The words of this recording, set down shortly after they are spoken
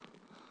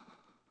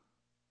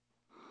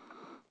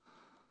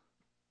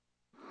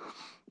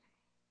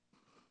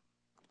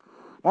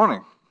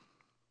Morning.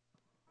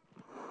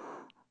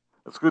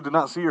 It's good to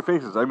not see your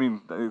faces. I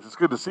mean, it's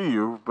good to see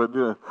you, but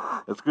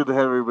it's good to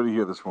have everybody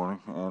here this morning,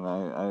 and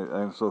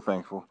I'm so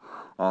thankful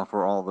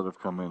for all that have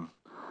come in.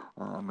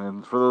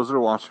 And for those that are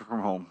watching from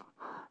home,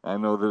 I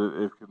know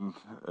that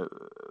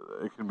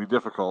it can be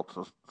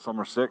difficult. Some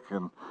are sick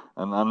and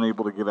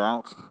unable to get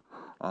out,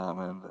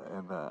 and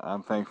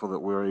I'm thankful that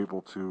we're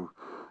able to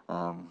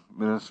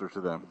minister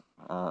to them.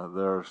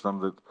 There are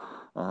some that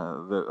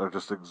are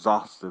just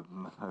exhausted,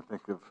 and I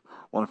think of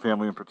one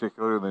family in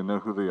particular. They know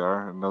who they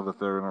are and know that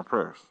they're in our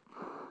prayers,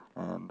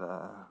 and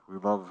we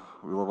love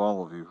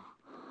all of you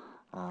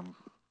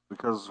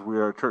because we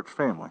are a church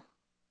family.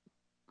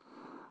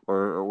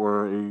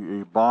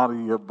 We're a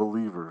body of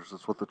believers.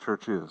 That's what the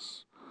church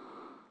is.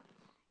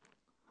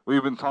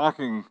 We've been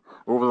talking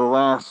over the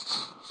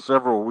last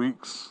several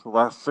weeks. The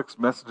last 6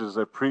 messages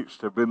I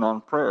preached have been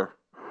on prayer.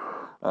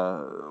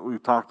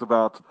 We've talked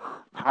about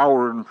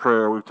power in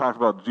prayer. We've talked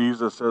about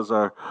Jesus as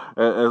our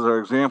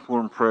example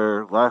in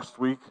prayer. Last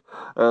week,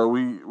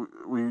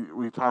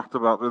 we talked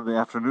about in the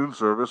afternoon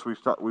service.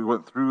 We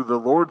went through the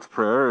Lord's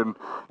Prayer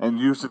and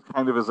used it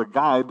kind of as a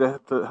guide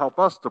to help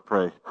us to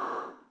pray.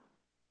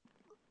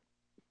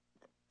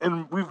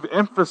 And we've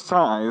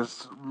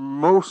emphasized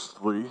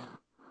mostly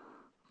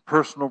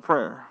personal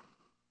prayer,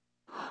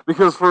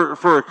 because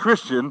for a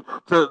Christian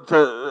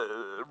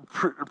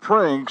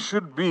praying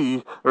should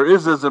be or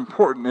is as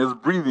important as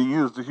breathing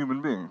is to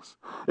human beings.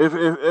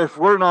 If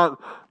we're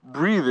not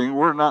breathing,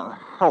 we're not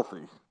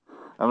healthy.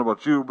 I don't know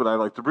about you, but I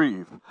like to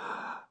breathe.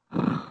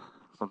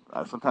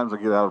 Sometimes I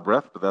get out of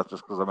breath, but that's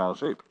just because I'm out of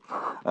shape.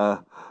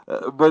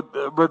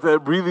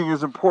 But breathing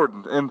is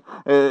important,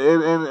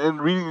 and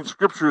reading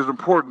Scripture is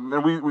important,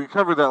 and we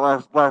covered that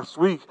last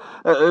week.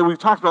 We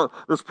talked about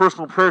this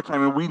personal prayer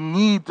time, and we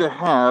need to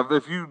have,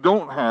 if you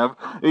don't have,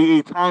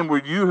 a time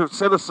where you have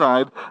set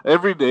aside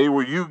every day,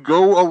 where you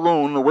go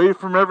alone, away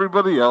from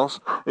everybody else,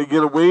 and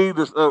get away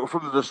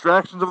from the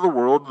distractions of the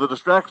world, the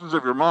distractions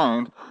of your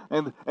mind,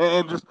 and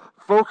just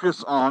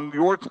focus on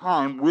your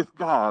time with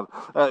God,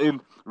 in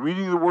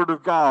reading the Word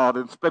of God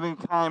and spending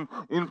time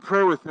in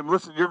prayer with Him.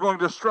 Listen, you're going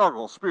to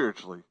struggle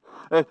spiritually.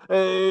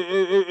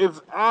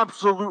 It's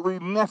absolutely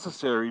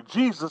necessary.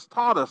 Jesus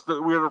taught us that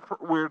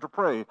we're to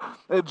pray.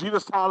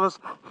 Jesus taught us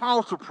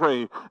how to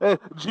pray.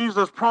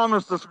 Jesus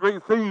promised us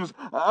great things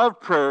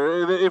of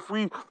prayer. If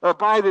we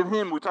abide in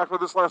Him, we talked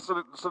about this last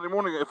Sunday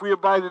morning, if we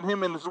abide in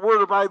Him and His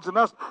Word abides in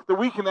us, that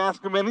we can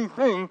ask Him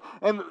anything,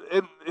 and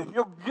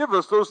He'll give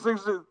us those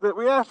things that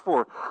we ask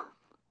for.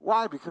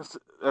 Why? Because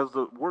as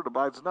the Word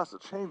abides in us,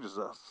 it changes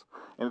us.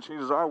 And it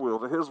changes our will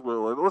to His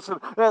will. And listen,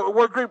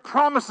 what great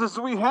promises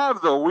do we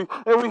have, though? We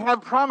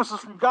have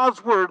promises from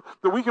God's Word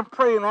that we can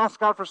pray and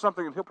ask God for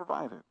something, and He'll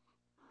provide it.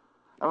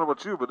 I don't know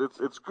about you, but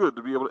it's good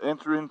to be able to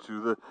enter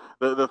into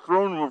the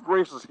throne room of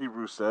grace, as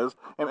Hebrews says,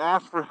 and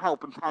ask for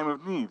help in time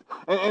of need.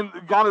 And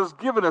God has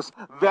given us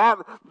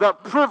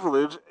that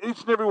privilege,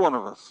 each and every one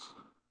of us.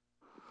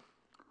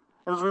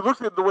 And as we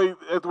looked at the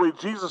way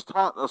Jesus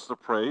taught us to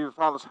pray, He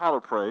taught us how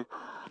to pray,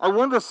 I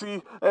wanted to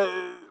see,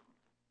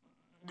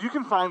 you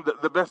can find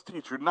the best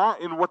teacher not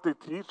in what they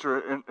teach or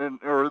in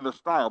the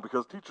style,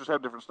 because teachers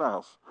have different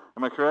styles.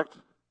 Am I correct?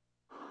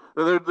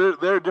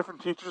 There are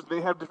different teachers,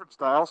 they have different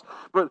styles.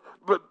 But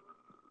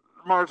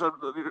Marge,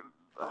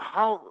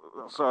 how?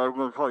 Sorry, I'm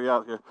going to call you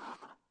out here.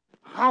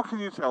 How can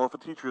you tell if a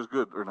teacher is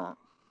good or not?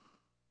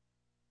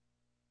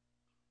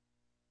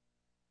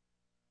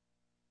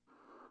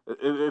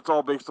 It's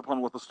all based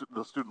upon what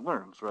the student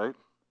learns, right?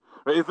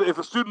 If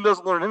the student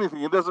doesn't learn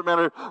anything, it doesn't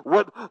matter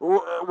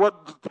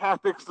what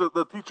tactics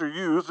the teacher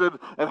used and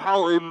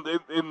how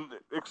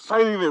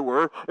exciting they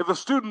were. If the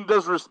student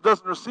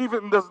doesn't receive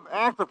it and doesn't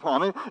act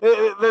upon it,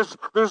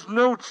 there's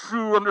no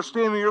true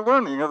understanding or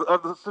learning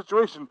of the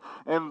situation,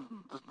 and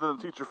the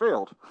teacher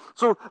failed.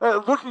 So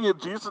looking at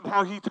Jesus and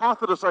how He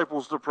taught the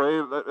disciples to pray,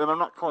 and I'm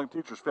not calling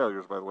teachers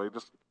failures, by the way,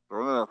 just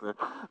throwing that out there,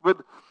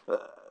 but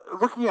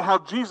looking at how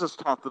Jesus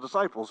taught the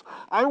disciples,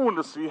 I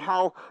wanted to see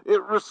how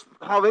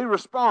they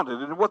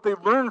responded and what they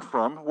learned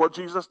from what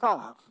Jesus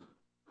taught.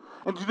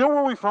 And do you know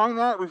where we find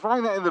that? We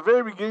find that in the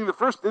very beginning. The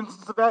first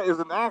instance of that is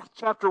in Acts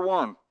chapter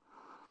 1.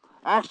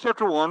 Acts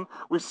chapter 1,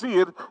 we see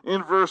it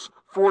in verse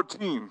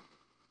 14.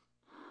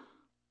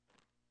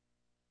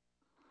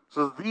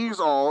 So these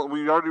all,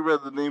 we already read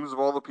the names of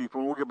all the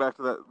people, and we'll get back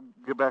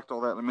to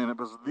all that in a minute,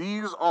 but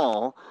these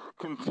all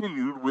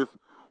continued with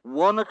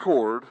one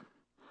accord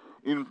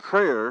in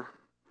prayer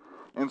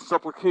and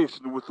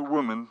supplication with the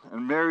woman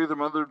and Mary, the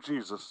mother of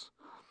Jesus,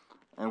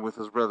 and with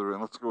His brethren.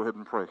 Let's go ahead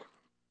and pray.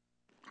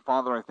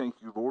 Father, I thank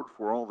You, Lord,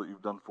 for all that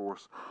You've done for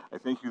us. I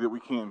thank You that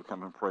we can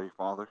come and pray,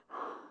 Father.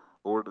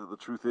 Lord, the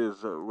truth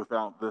is,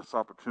 without this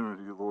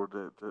opportunity, Lord,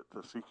 to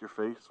seek Your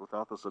face,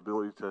 without this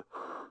ability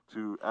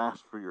to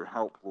ask for Your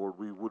help, Lord,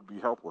 we would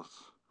be helpless.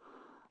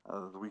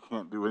 We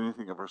can't do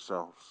anything of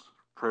ourselves.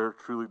 Prayer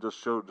truly does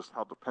show just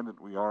how dependent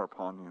we are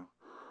upon You.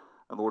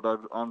 And Lord,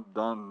 I'm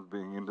done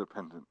being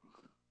independent.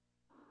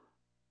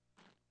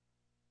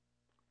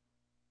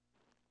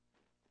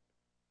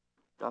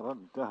 God,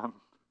 I'm done.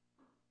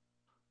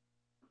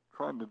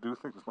 trying to do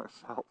things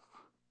myself.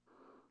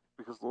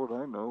 Because, Lord,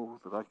 I know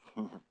that I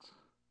can't.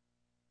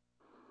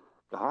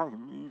 I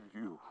need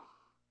you.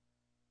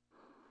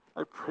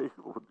 I pray,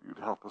 Lord, you'd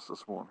help us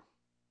this morning.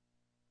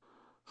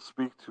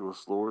 Speak to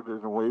us, Lord,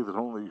 in a way that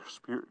only your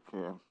Spirit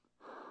can.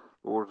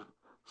 Lord,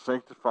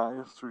 sanctify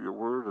us through your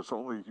word as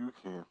only you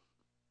can.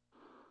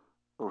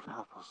 Lord,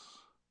 help us.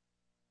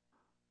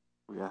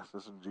 We ask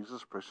this in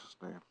Jesus' precious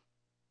name.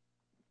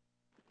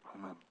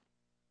 Amen.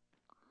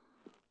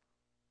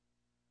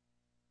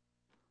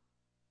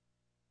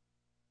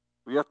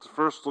 We have to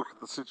first look at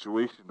the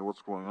situation and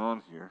what's going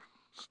on here.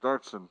 It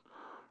starts in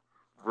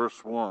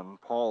verse 1.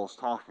 Paul is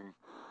talking,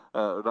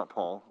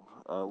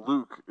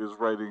 Luke is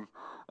writing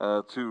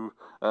to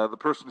the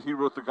person he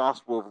wrote the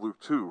Gospel of Luke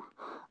to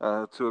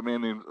a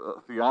man named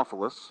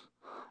Theophilus.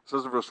 It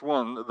says in verse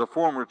 1, the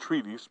former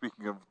treaty,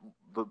 speaking of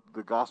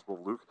the Gospel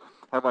of Luke,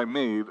 have I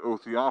made, O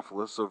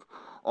Theophilus, of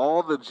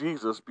all that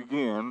Jesus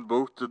began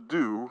both to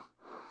do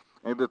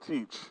and to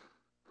teach,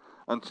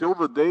 until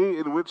the day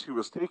in which he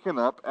was taken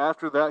up.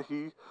 After that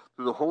he,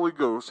 through the Holy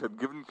Ghost, had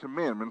given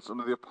commandments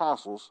unto the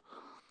apostles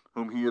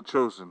whom he had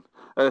chosen.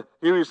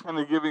 Here he's kind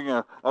of giving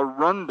a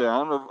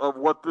rundown of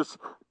what this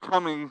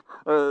coming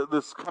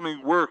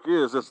work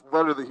is, this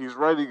letter that he's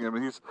writing him.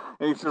 And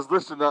he says,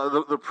 listen,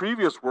 the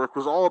previous work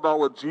was all about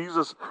what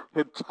Jesus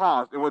had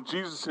taught and what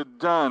Jesus had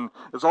done.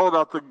 It's all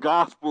about the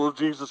gospel of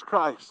Jesus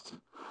Christ.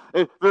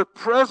 The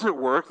present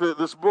work,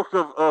 this book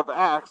of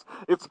Acts,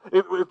 it's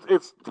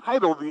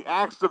titled the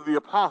Acts of the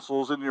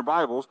Apostles in your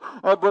Bibles,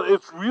 but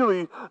it's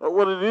really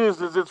what it is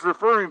it's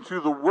referring to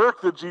the work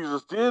that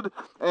Jesus did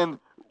and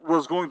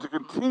was going to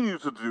continue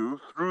to do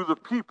through the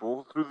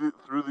people,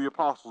 through the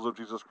apostles of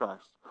Jesus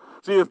Christ.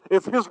 See,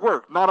 it's his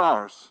work, not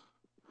ours.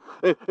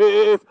 You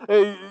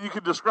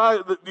could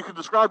describe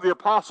the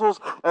apostles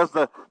as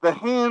the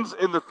hands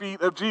and the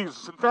feet of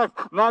Jesus. In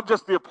fact, not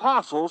just the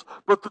apostles,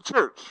 but the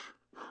church.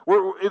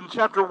 In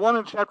chapter 1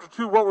 and chapter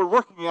 2, what we're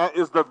looking at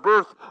is the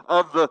birth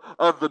of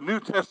the New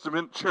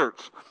Testament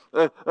church.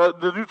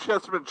 The New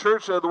Testament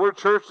church, the word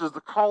church is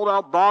the called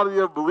out body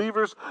of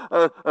believers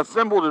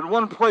assembled in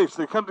one place.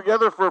 They come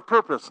together for a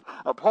purpose.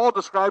 Paul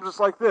describes us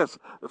like this,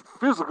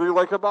 physically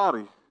like a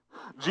body.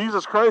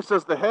 Jesus Christ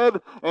as the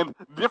head, and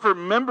different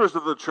members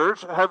of the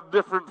church have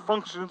different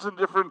functions and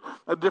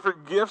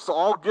different gifts,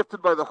 all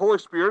gifted by the Holy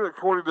Spirit,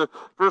 according to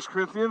 1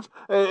 Corinthians,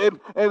 and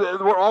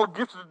we're all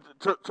gifted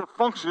to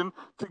function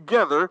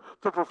together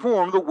to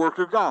perform the work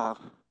of God.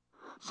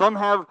 Some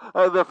have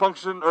the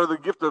function or the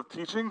gift of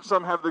teaching.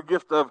 Some have the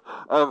gift of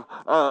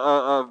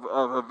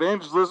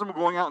evangelism,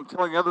 going out and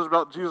telling others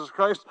about Jesus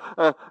Christ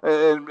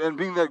and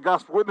being that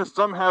gospel witness.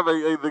 Some have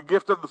the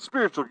gift of the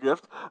spiritual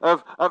gift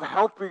of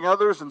helping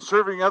others and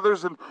serving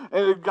others. And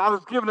God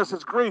has given us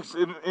His grace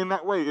in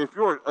that way. If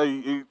you're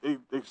a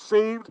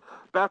saved,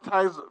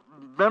 baptized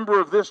member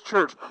of this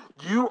church,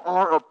 you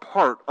are a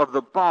part of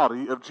the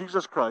body of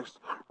Jesus Christ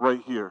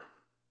right here.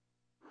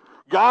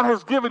 God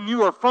has given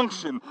you a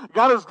function.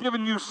 God has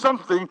given you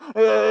something.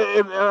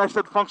 And I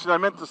said function, I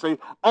meant to say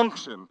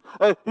unction.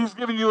 He's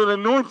given you an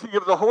anointing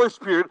of the Holy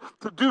Spirit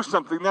to do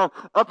something. Now,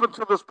 up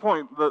until this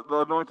point,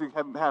 the anointing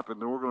hadn't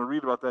happened, and we're going to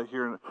read about that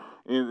here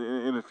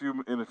in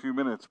a few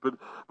minutes.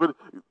 But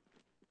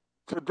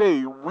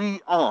today,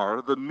 we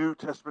are the New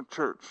Testament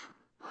church.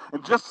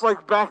 And just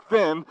like back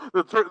then,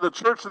 the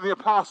church and the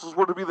apostles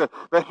were to be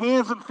the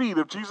hands and feet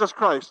of Jesus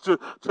Christ,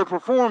 to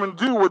perform and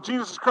do what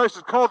Jesus Christ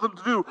has called them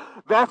to do.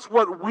 That's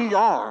what we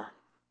are.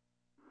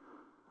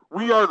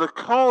 We are the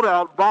called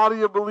out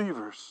body of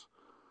believers,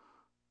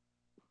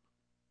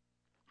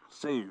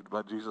 saved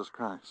by Jesus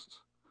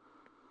Christ.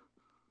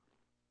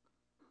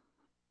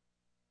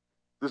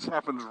 This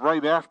happens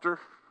right after,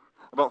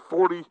 about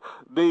 40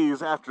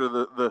 days after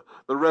the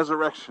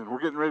resurrection. We're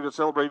getting ready to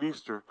celebrate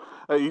Easter.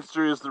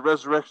 Easter is the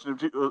resurrection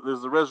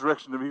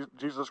of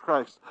Jesus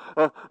Christ.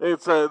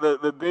 It's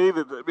the day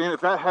that, man, if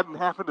that hadn't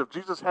happened, if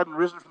Jesus hadn't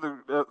risen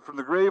from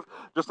the grave,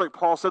 just like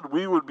Paul said,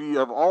 we would be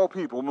of all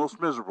people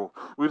most miserable.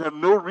 We'd have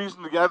no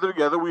reason to gather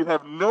together. We'd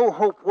have no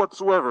hope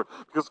whatsoever,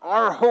 because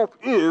our hope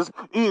is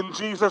in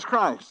Jesus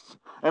Christ.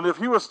 And if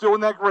he was still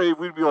in that grave,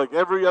 we'd be like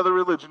every other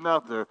religion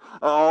out there,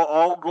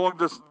 all going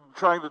to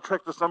trying to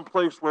trek to some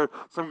place where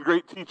some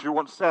great teacher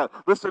once sat.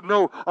 Listen,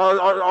 no,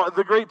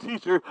 the great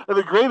teacher,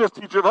 the greatest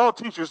teacher of all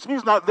teachers,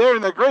 he's not there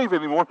in that grave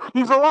anymore.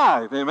 He's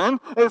alive, amen?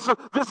 And so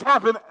this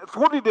happened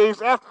 40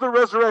 days after the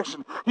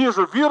resurrection. He has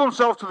revealed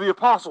himself to the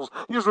apostles.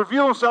 He has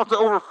revealed himself to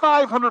over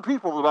 500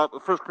 people,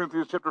 about 1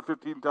 Corinthians chapter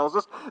 15 tells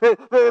us.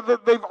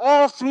 They've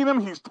all seen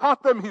him. He's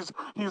taught them.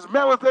 He's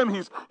met with them.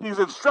 He's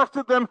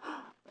instructed them.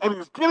 And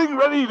he's getting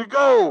ready to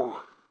go.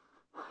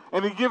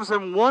 And he gives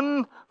them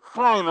one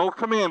final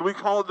command. We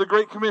call it the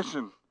Great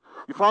Commission.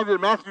 You find it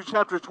in Matthew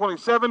chapter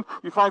 27.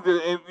 You find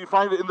it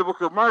in the book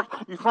of Mark.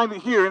 You find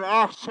it here in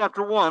Acts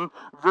chapter 1,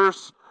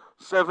 verse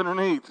 7 and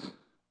 8.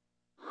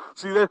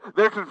 See,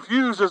 they're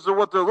confused as to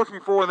what they're looking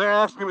for, and they're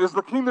asking, is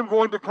the kingdom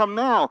going to come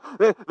now?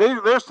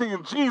 They're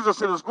seeing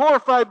Jesus in his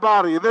glorified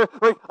body, and they're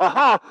like,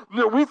 aha,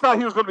 we thought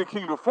he was going to be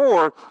king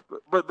before,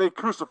 but they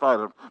crucified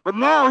him. But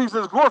now he's in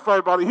his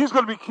glorified body. He's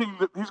going to be king.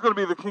 He's going to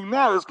be the king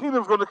now. His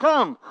kingdom's going to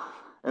come.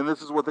 And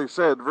this is what they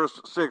said, verse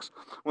 6.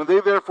 When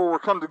they therefore were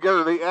come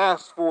together, they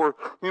asked for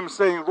him,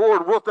 saying,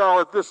 Lord, wilt thou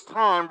at this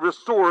time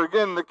restore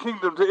again the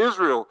kingdom to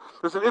Israel?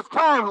 They said, it's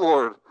time,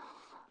 Lord.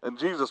 And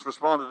Jesus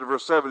responded to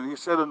verse 7. He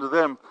said unto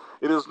them,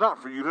 it is not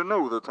for you to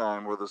know the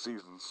time or the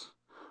seasons,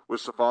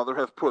 which the Father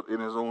hath put in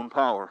his own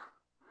power.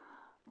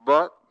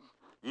 But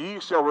ye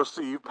shall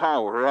receive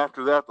power.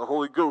 After that the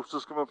Holy Ghost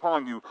is come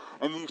upon you,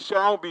 and ye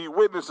shall be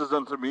witnesses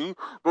unto me,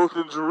 both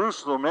in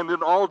Jerusalem and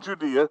in all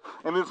Judea,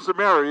 and in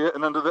Samaria,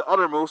 and unto the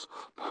uttermost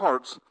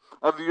parts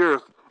of the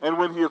earth. And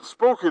when he had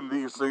spoken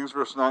these things,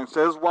 verse 9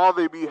 says, while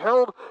they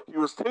beheld, he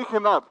was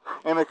taken up,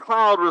 and a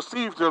cloud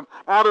received him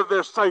out of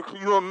their sight. Can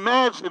you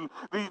imagine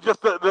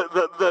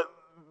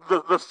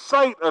the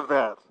sight of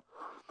that?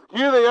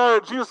 Here they are,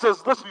 and Jesus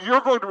says, listen,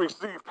 you're going to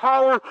receive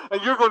power,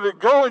 and you're going to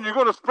go, and you're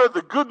going to spread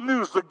the good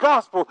news, the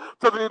gospel,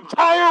 to the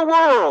entire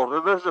world.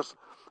 And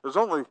there's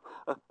only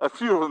a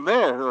few of them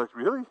there. They're like,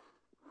 really?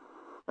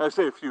 And I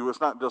say a few, it's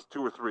not just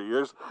 2 or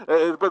 3.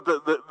 But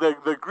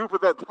the group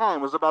at that time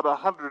was about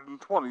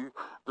 120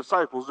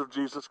 disciples of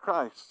Jesus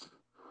Christ.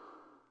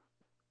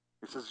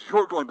 He says,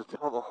 you're going to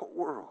tell the whole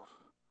world.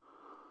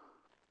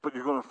 But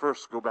you're going to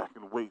first go back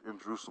and wait in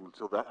Jerusalem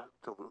until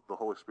the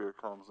Holy Spirit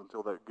comes,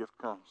 until that gift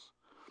comes.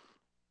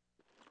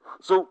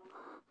 So,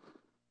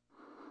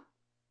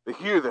 they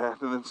hear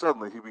that, and then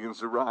suddenly he begins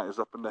to rise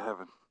up into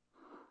heaven.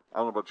 I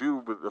don't know about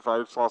you, but if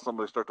I saw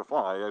somebody start to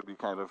fly, I'd be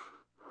kind of...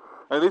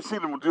 And they've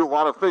seen him do a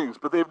lot of things,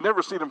 but they've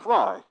never seen him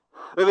fly.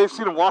 And they've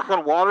seen him walk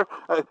on water.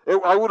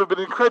 I would have been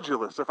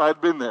incredulous if I had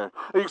been there.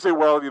 And you say,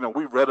 well,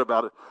 we've read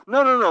about it.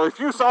 No. If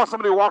you saw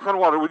somebody walk on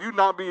water, would you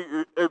not be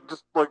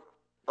just, like,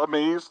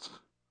 amazed?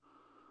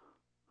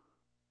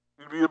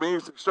 You'd be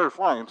amazed if he started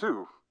flying,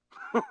 too.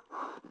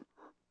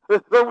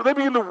 They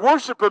begin to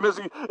worship him as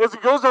he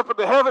goes up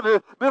into heaven.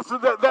 And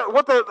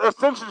what that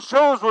ascension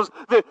shows was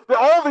that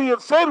all that he had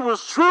said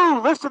was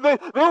true. Listen, they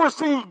were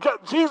seeing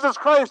Jesus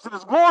Christ in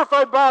his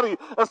glorified body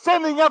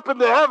ascending up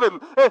into heaven.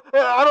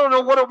 I don't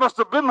know what it must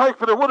have been like,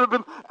 but it would have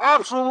been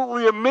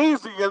absolutely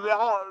amazing. And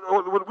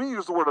when we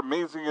use the word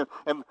amazing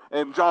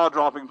and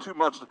jaw-dropping too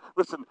much,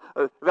 listen,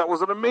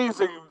 that's an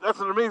amazing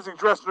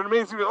dress, an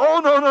amazing.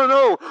 Oh,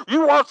 no.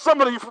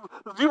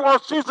 You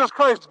watch Jesus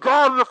Christ,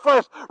 God in the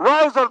flesh,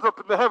 rise up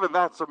into heaven.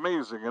 That's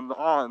amazing and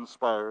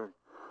awe-inspiring.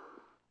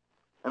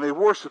 And they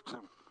worshipped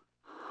him.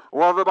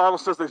 While the Bible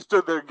says they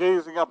stood there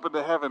gazing up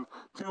into heaven,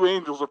 2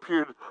 angels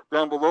appeared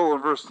down below.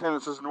 In verse 10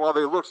 it says, and while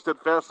they looked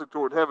steadfastly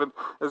toward heaven,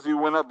 as he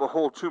went up,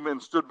 behold, 2 men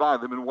stood by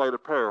them in white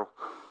apparel,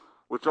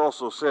 which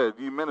also said,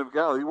 ye men of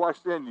Galilee, why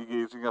stand ye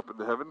gazing up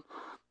into heaven?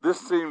 This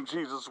same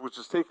Jesus which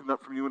is taken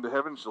up from you into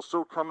heaven shall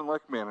so come in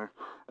like manner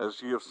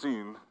as ye have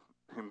seen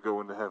him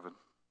go into heaven.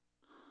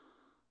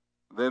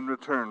 Then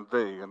returned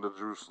they unto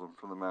Jerusalem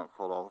from the mount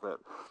called Olivet.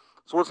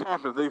 So what's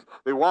happened?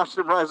 They watched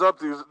him rise up.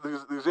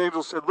 These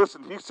angels said,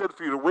 listen, he said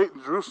for you to wait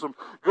in Jerusalem.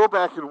 Go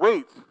back and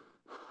wait.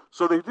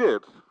 So they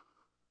did.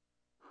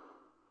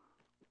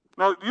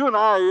 Now, you and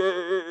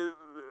I,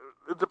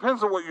 it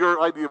depends on what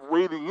your idea of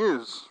waiting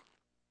is.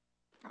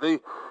 They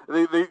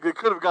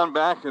could have gone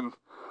back to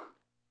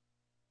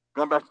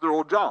their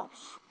old jobs.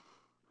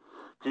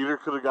 Peter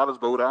could have got his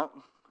boat out,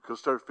 could have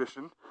started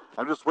fishing.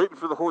 I'm just waiting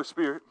for the Holy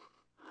Spirit.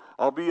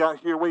 I'll be out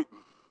here waiting.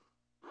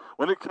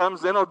 When it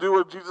comes, then I'll do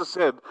what Jesus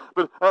said.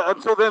 But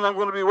until then, I'm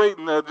going to be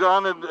waiting.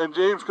 John and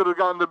James could have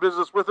gotten into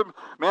business with him.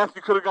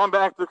 Matthew could have gone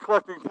back to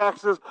collecting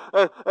taxes.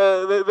 They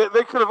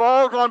could have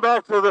all gone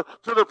back to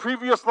the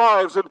previous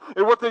lives and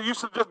what they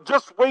used to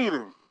just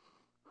waiting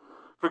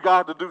for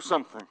God to do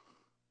something.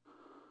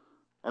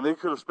 And they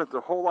could have spent their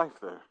whole life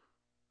there,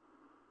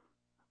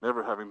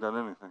 never having done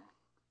anything.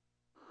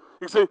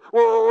 You say,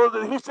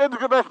 well, he said to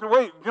go back and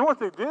wait. You know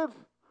what they did?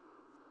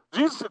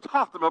 Jesus had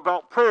taught them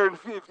about prayer, and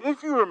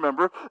if you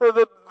remember,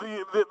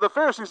 the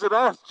Pharisees had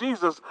asked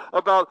Jesus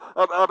about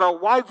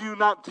why do you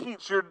not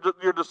teach your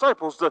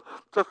disciples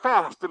to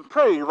fast and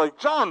pray like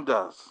John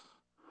does?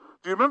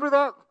 Do you remember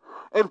that?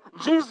 And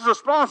Jesus'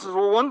 response is,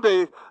 well, one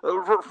day,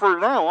 for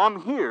now,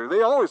 I'm here.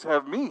 They always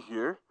have me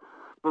here,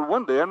 but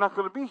one day I'm not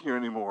going to be here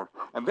anymore.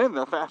 And then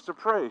they'll fast and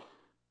pray.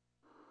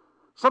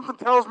 Something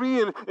tells me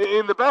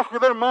in the back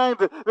of their mind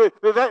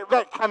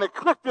that kind of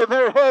clicked in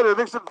their head, and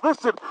they said,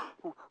 listen,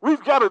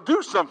 we've got to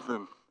do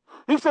something.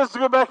 He says to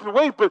go back and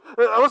wait, but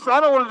listen,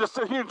 I don't want to just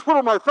sit here and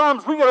twiddle my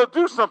thumbs. We got to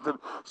do something.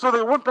 So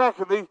they went back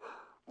and they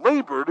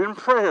labored in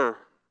prayer.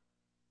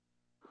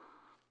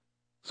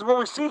 So what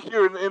we see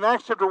here in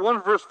Acts chapter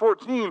 1, verse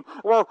 14,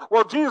 well,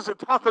 Jesus had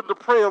taught them to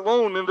pray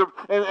alone,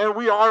 and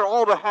we are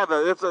all to have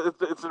that.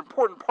 It's an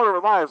important part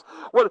of our lives.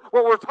 What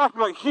we're talking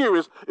about here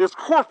is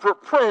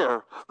corporate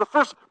prayer. The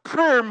first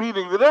prayer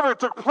meeting that ever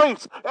took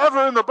place,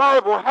 ever in the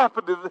Bible,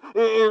 happened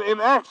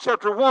in Acts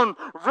chapter 1,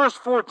 verse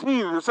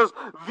 14. It says,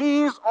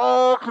 these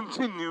all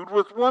continued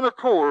with one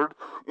accord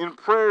in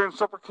prayer and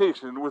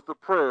supplication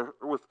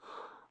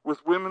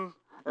with women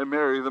and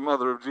Mary, the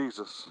mother of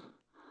Jesus,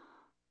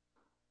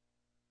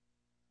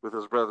 with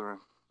his brethren.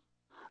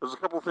 There's a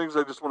couple of things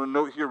I just want to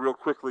note here real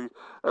quickly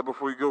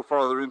before we go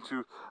farther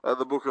into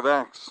the book of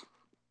Acts.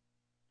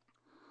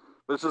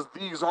 But it says,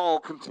 these all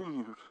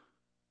continued.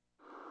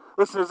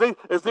 Listen,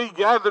 as they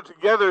gather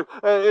together,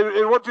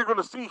 and what you're going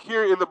to see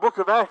here in the book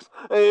of Acts,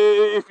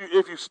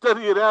 if you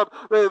study it out,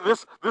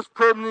 this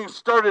prayer meeting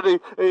started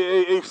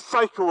a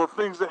cycle of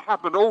things that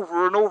happened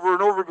over and over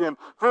and over again.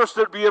 First,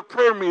 there'd be a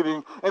prayer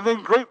meeting, and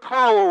then great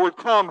power would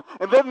come,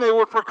 and then they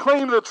would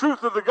proclaim the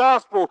truth of the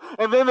gospel,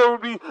 and then there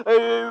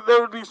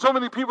would be so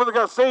many people that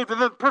got saved,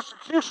 and then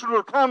persecution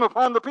would come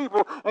upon the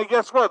people, and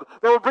guess what?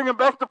 They would bring them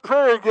back to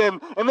prayer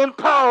again, and then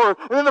power,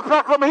 and then the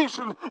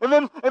proclamation, and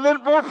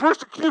then more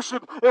persecution.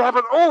 It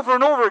happened over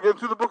and over again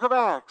through the book of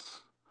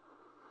Acts.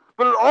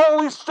 But it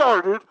always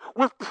started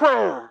with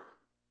prayer.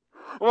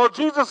 Well,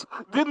 Jesus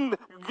didn't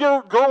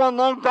go on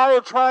long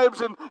diatribes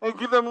and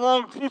give them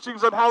long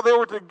teachings on how they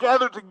were to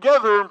gather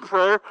together in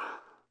prayer.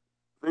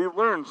 They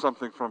learned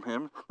something from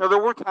him. Now, there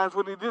were times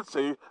when he did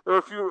say, there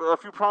were a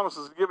few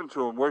promises given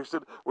to him, where he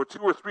said, where 2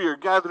 or 3 are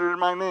gathered in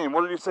my name.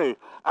 What did he say?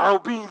 I'll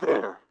be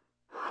there.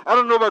 I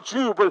don't know about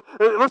you, but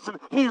listen,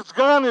 he's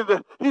gone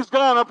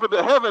up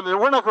into heaven, and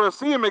we're not going to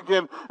see him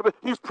again. But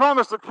he's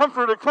promised the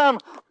Comforter to come.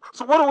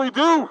 So what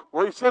do?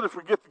 Well, he said if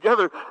we get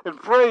together and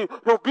pray,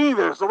 he'll be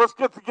there. So let's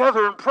get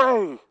together and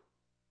pray.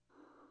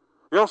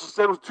 He also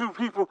said with 2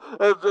 people,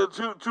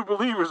 two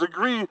believers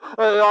agree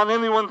on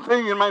any one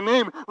thing in my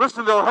name,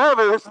 listen, they'll have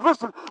it. He said,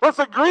 listen, let's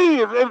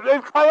agree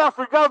and cry out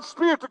for God's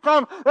Spirit to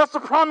come. That's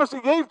the promise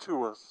he gave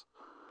to us.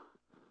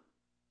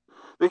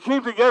 They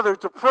came together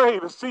to pray,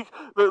 to seek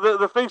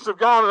the face of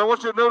God. And I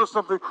want you to notice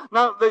something.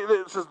 Now,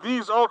 it says,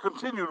 these all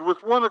continued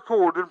with one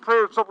accord in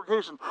prayer and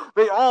supplication.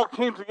 They all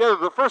came together.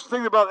 The first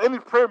thing about any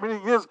prayer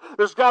meeting is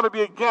there's got to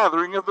be a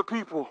gathering of the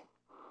people.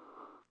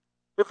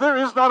 If there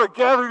is not a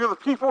gathering of the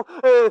people,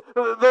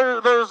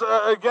 there's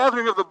a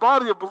gathering of the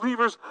body of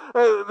believers.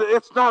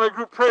 It's not a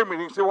group prayer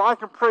meeting. You say, well, I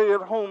can pray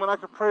at home and I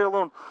can pray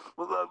alone.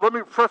 Well, let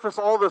me preface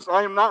all this.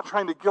 I am not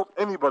trying to guilt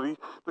anybody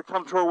to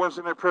come to our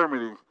Wednesday night prayer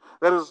meeting.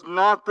 That is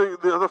not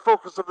the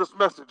focus of this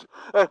message.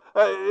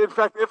 In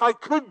fact, if I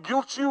could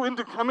guilt you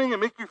into coming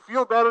and make you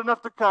feel bad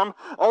enough to come,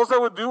 all I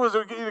would do is I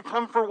would get you to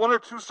come for 1 or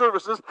 2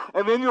 services,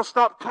 and then you'll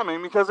stop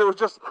coming because it was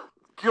just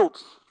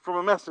guilt from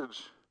a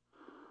message.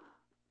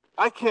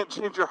 I can't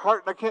change your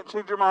heart and I can't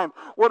change your mind.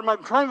 What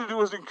I'm trying to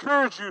do is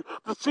encourage you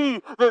to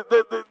see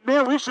that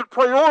man, we should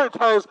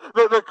prioritize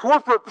the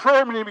corporate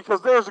prayer meeting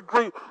because there's a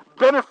great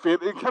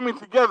benefit in coming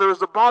together as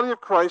the body of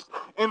Christ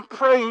and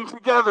praying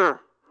together.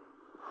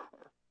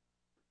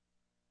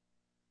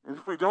 And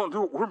if we don't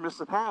do it, we're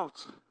missing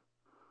out.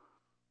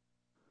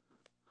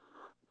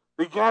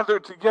 They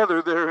gathered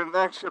together there in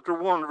Acts chapter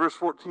 1, verse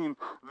 14.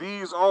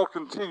 These all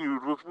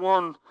continued with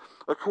one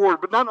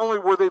accord. But not only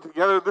were they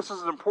together, this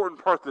is an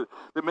important part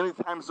that many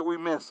times that we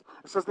miss.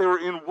 It says they were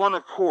in one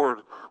accord.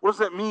 What does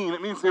that mean?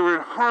 It means they were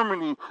in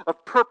harmony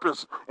of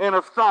purpose and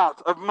of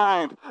thought, of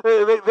mind.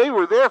 They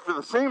were there for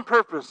the same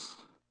purpose.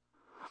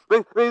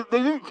 They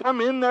didn't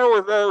come in there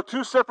with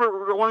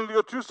wanting to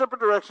go 2 separate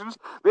directions.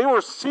 They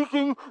were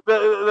seeking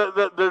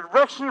the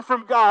direction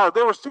from God.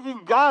 They were seeking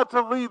God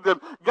to lead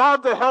them, God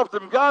to help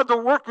them, God to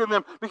work in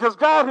them, because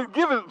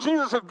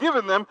Jesus had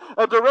given them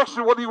a direction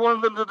of what he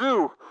wanted them to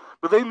do.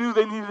 But they knew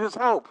they needed his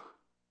help.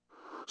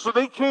 So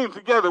they came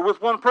together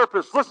with one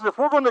purpose. Listen, if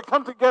we're going to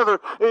come together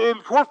in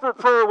corporate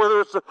prayer,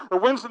 whether it's a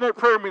Wednesday night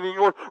prayer meeting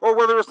or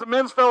whether it's the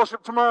men's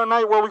fellowship tomorrow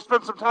night where we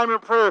spend some time in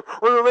prayer,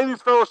 or the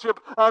ladies' fellowship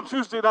on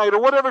Tuesday night, or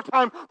whatever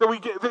time that we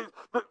get,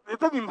 it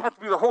doesn't even have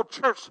to be the whole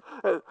church.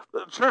 The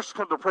church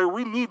come to pray.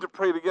 We need to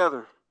pray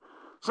together.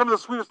 Some of the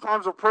sweetest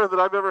times of prayer that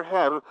I've ever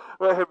had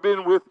have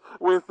been with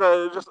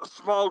just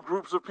small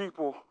groups of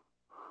people.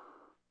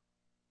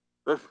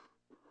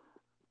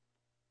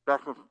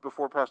 Back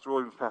before Pastor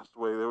Williams passed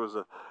away, there was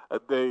a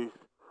day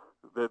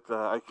that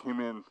I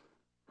came in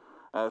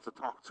to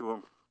talk to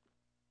him,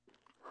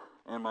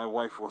 and my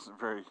wife wasn't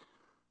very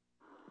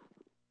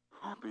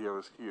happy I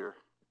was here.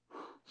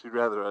 She'd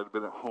rather I'd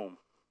been at home.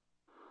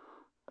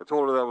 I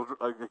told her that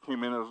I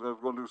came in, I was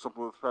going to do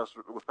something with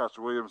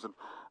Pastor Williams, and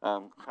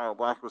Kyle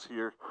Black was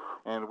here,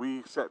 and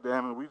we sat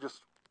down and we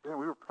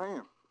were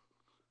praying.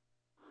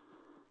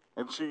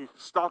 And she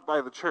stopped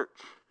by the church.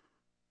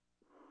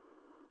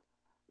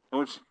 And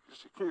when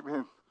she came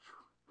in,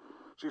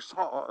 she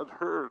saw and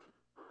heard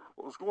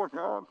what was going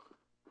on,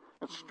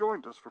 and she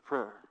joined us for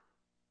prayer.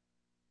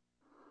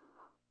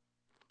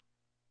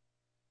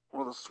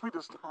 One of the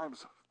sweetest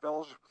times of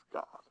fellowship with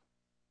God.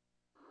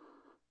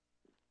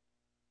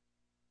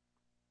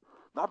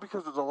 Not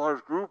because it was a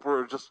large group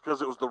or just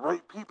because it was the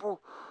right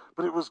people,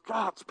 but it was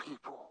God's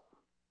people.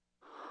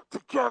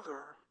 Together,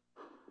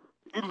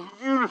 in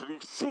unity,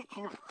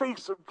 seeking the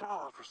face of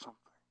God for something.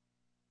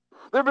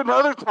 There have been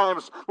other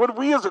times when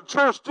we as a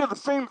church did the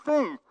same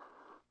thing.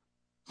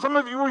 Some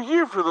of you were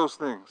here for those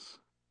things.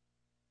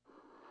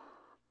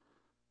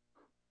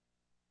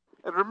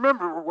 And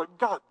remember what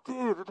God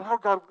did and how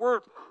God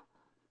worked,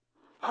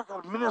 how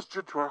God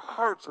ministered to our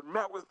hearts and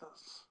met with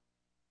us.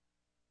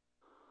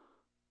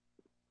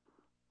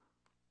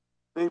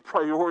 They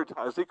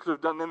prioritized. They could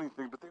have done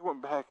anything, but they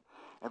went back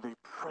and they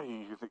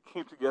prayed. They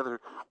came together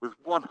with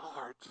one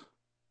heart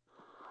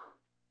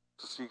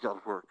to see God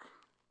work.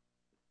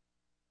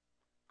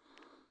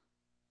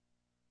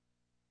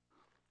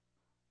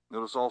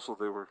 Notice also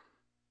they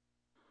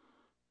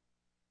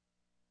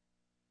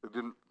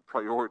didn't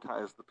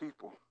prioritize the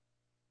people.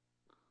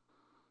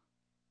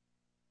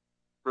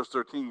 Verse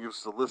 13 gives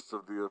us a list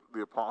of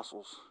the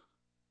apostles.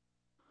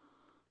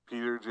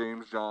 Peter,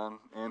 James, John,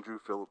 Andrew,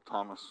 Philip,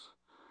 Thomas,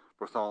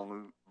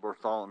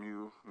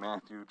 Bartholomew,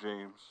 Matthew,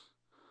 James,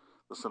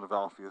 the son of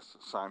Alphaeus,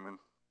 Simon,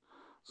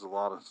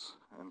 Zelotes,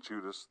 and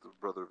Judas, the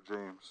brother of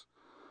James.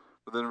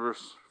 But then in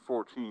verse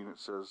 14 it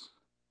says,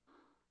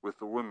 with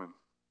the women,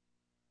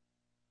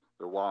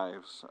 their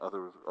wives,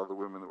 other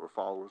women that were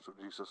followers of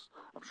Jesus.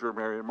 I'm sure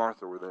Mary and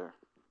Martha were there.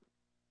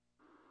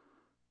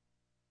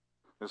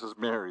 This is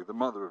Mary, the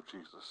mother of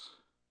Jesus,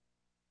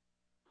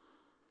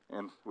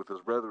 and with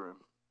his brethren.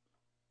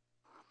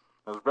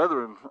 His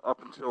brethren,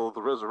 up until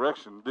the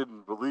resurrection,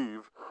 didn't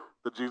believe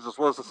that Jesus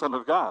was the Son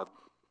of God.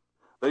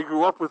 They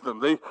grew up with him.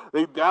 They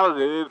doubted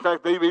it. In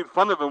fact, they made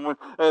fun of him when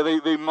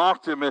they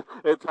mocked him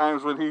at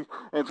times when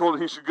and told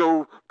him he should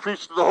go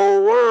preach to the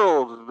whole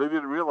world. They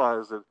didn't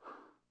realize that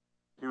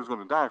he was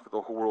going to die for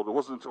the whole world. It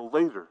wasn't until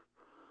later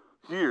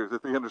here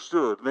that they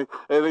understood. They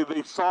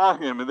saw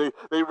him and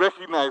they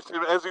recognized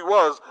him as he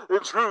was,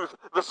 in truth,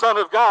 the Son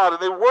of God.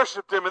 And they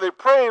worshiped him and they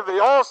prayed. They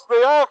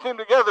all came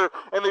together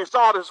and they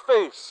sought his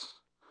face.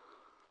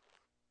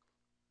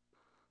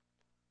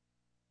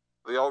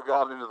 They all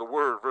got into the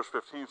Word. Verse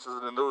 15 says,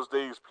 and in those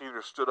days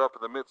Peter stood up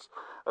in the midst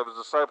of his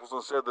disciples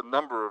and said, the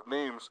number of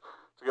names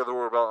together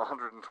were about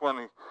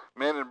 120.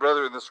 Men and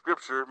brethren, in the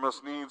Scripture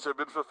must needs have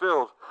been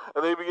fulfilled.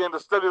 And they began to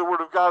study the Word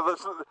of God.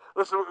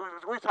 Listen,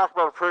 we talk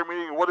about a prayer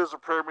meeting and what is a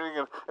prayer meeting,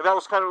 and that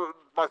was kind of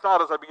my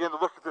thought as I began to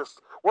look at this.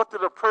 What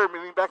did a prayer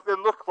meeting back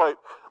then look like?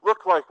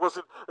 Was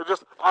it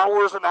just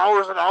hours and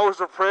hours and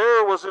hours of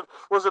prayer? Was it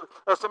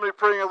somebody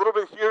praying a little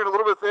bit here and a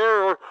little bit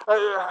there? Or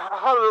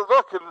how did it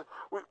look? And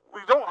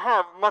we don't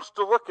have much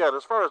to look at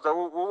as far as that.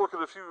 We'll look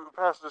at a few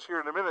passages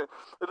here in a minute.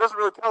 It doesn't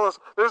really tell us.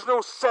 There's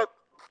no set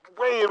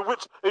way in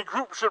which a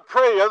group should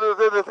pray other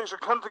than that they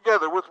should come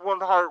together with one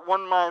heart,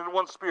 one mind,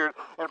 one spirit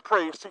and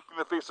pray, seeking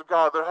the face of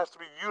God. There has to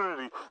be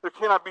unity. There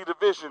cannot be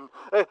division.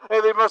 And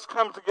they must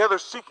come together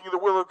seeking the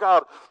will of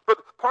God. But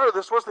part of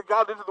this was they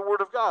got into the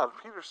Word of God.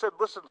 Peter said,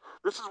 listen,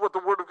 this is what the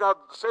Word of God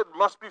said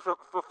must be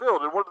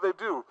fulfilled. And what did they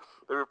do?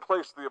 They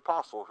replaced the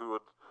apostle who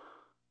had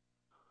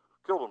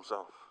killed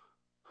himself,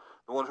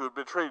 the one who had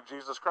betrayed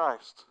Jesus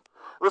Christ.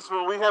 Listen,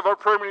 when we have our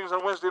prayer meetings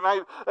on Wednesday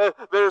night,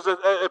 there's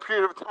a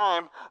period of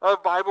time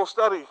of Bible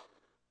study.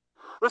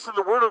 Listen,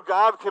 the Word of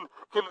God can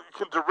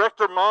direct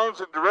our minds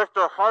and direct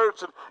our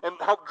hearts and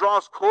help draw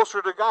us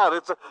closer to God.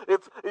 You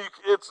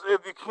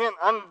can't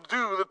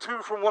undo the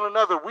two from one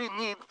another. We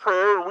need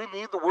prayer and we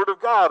need the Word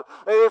of God.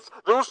 It's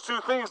those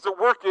two things that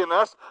work in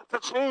us to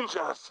change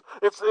us.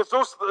 It's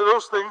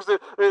those things that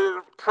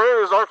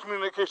prayer is our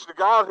communication to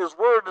God. His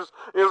Word is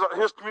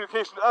His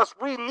communication to us.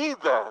 We need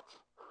that.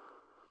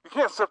 You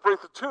can't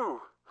separate the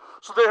two.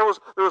 So there was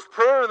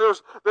prayer and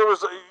there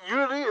was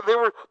unity, and they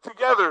were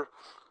together.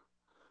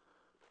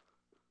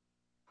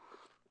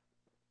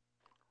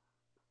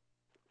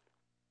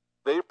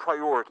 They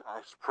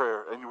prioritized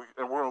prayer, and we're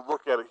going to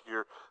look at it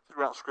here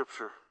throughout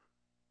Scripture.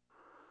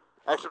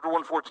 Acts chapter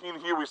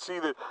 1:14, here we see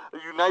that a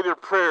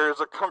united prayer is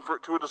a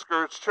comfort to a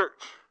discouraged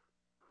church.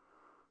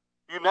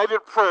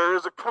 United prayer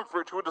is a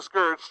comfort to a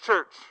discouraged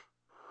church.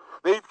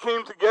 They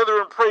came together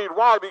and prayed.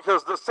 Why?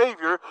 Because the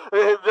Savior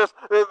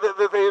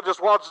that they had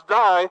just watched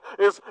die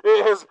has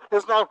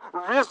now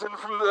risen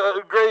from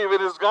the grave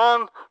and is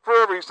gone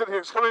forever. He said he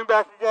was coming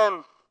back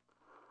again.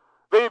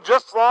 They had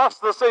just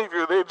lost the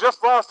Savior. They had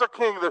just lost a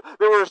king.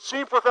 They were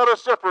sheep without a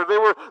shepherd. They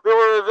were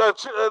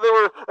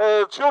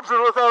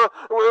children without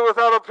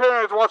a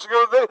parent watching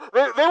over.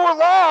 They were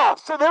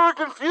lost and they were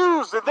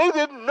confused and they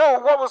didn't know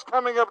what was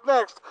coming up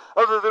next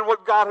other than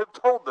what God had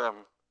told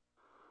them.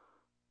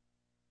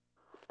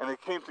 And they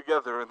came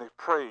together and they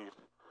prayed.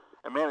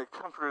 And man, it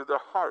comforted their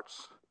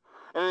hearts.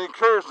 And it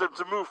encouraged them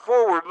to move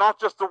forward, not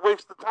just to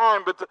waste the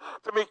time, but to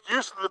make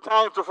use of the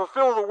time to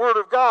fulfill the Word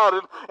of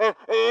God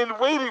and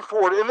waiting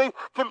for it. And they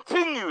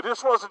continued.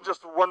 This wasn't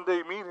just a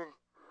one-day meeting.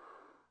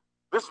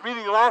 This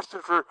meeting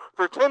lasted for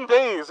 10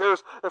 days. There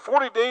was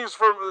 40 days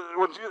from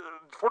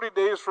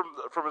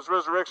his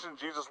resurrection,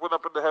 Jesus went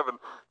up into heaven.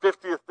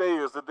 50th day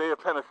is the day of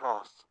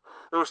Pentecost.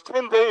 There was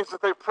 10 days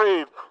that they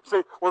prayed. You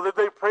say, well, did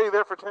they pray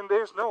there for 10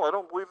 days? No, I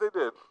don't believe they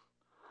did.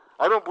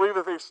 I don't believe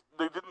that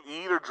they didn't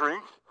eat or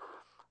drink.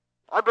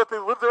 I bet they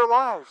lived their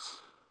lives.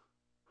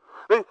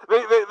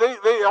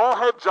 They all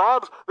had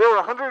jobs. There were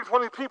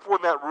 120 people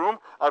in that room.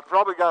 I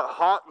probably got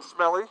hot and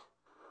smelly.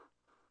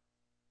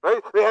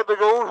 Right? They had to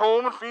go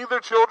home and feed their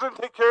children,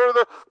 take care of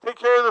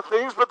the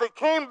things, but they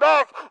came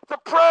back to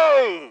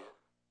pray.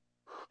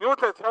 You know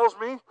what that tells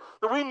me?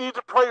 That we need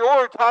to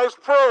prioritize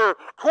prayer,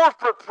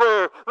 corporate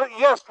prayer. That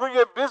yes, we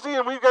get busy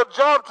and we've got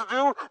jobs to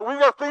do, and we've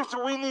got things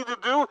that we need to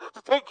do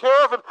to take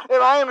care of, and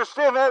I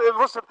understand that. And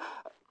listen,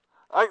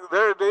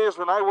 there are days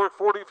when I work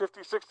 40,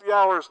 50, 60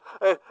 hours,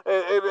 and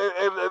there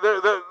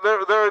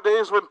are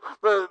days when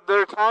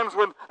there are times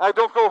when I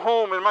don't go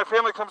home, and my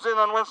family comes in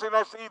on Wednesday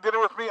nights to eat dinner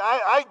with me.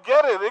 I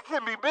get it. It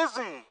can be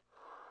busy.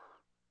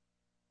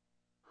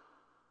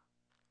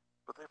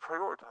 But they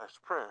prioritized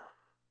prayer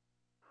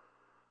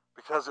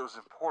because it was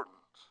important.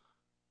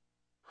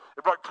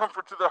 It brought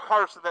comfort to their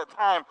hearts in that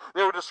time.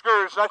 They were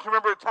discouraged. And I can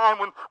remember a time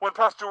when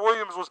Pastor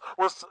Williams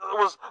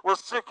was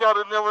sick out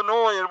in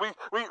Illinois, and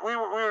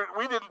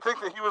we didn't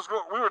think that he was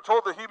going. We were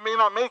told that he may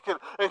not make it,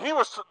 and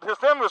his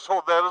family was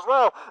told that as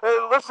well.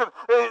 Listen,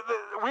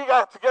 we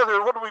got together,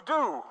 and what do we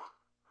do?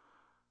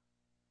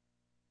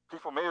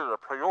 People made it a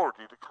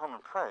priority to come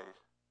and pray.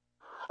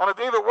 On a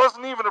day that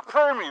wasn't even a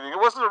prayer meeting. It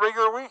wasn't a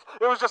regular week.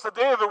 It was just a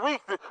day of the week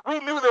that we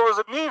knew there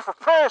was a need for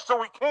prayer, so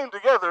we came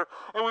together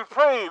and we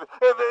prayed.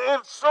 And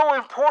it's so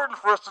important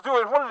for us to do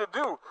it. And what did it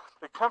do?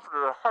 It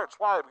comforted our hearts.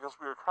 Why? Because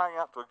we were crying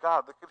out to a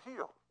God that could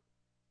heal.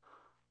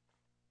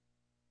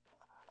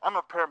 I'm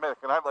a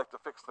paramedic, and I'd like to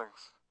fix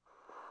things.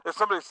 If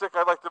somebody's sick,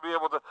 I'd like to be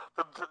able to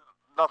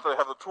not that I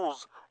have the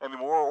tools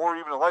anymore or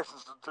even a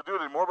license to do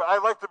it anymore, but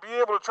I'd like to be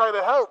able to try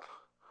to help.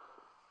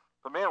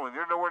 But man, when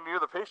you're nowhere near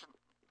the patient,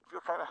 feel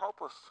kind of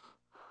helpless.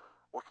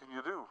 What can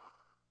you do?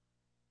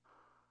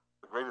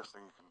 The greatest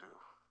thing you can do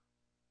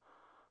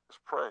is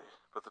pray.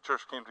 But the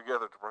church came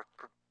together to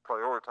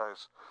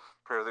prioritize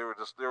prayer. They were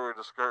a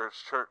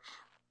discouraged church.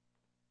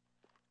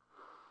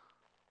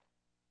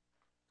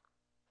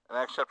 In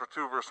Acts chapter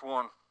 2, verse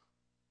 1,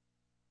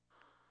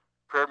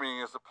 prayer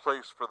meeting is the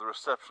place for the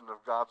reception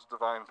of God's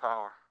divine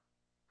power.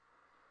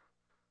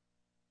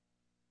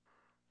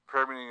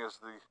 Prayer meeting is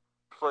the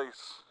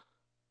place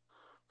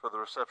for the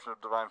reception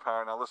of divine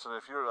power. Now listen,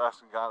 if you're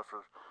asking God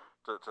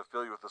to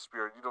fill you with the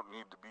Spirit, you don't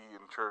need to be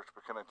in church.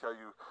 But can I tell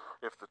you,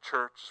 if the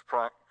church is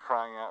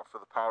crying out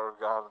for the power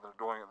of God and they're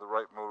doing it the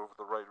right motive,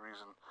 the right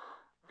reason,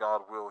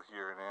 God will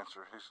hear and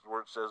answer. His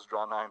word says,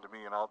 draw nigh to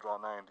me and I'll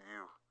draw nigh to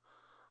you.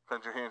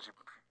 Cleanse your hands, you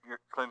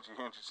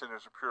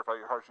sinners, and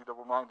purify your hearts, you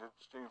double-minded.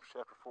 It's James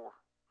chapter 4.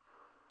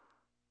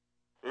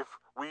 If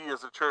we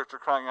as a church are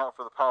crying out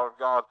for the power of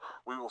God,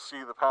 we will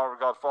see the power of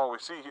God fall. We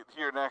see it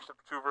here in Acts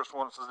chapter 2, verse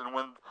 1. It says, and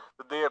when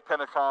the day of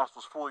Pentecost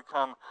was fully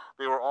come,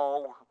 they were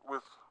all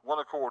with one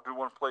accord in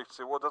one place. You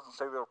say, well, it doesn't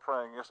say they were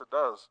praying. Yes, it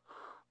does.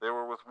 They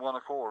were with one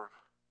accord.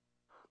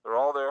 They're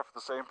all there for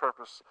the same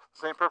purpose.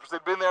 The same purpose.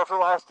 They've been there for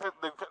the last 10,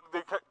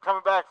 they've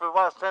coming back for the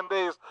last 10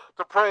 days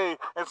to pray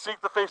and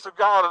seek the face of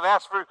God and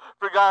ask for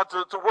God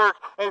to work.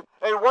 And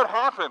what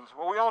happened?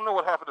 Well, we all know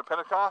what happened at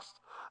Pentecost.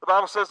 The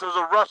Bible says there was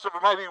a rush of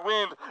a mighty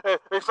wind.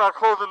 They saw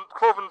cloven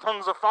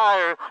tongues of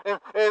fire. And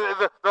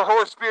the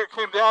Holy Spirit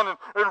came down and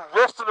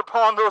rested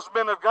upon those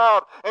men of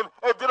God and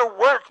did a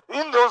work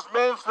in those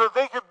men so that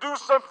they could do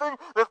something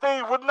that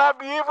they would not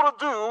be able to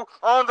do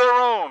on their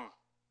own.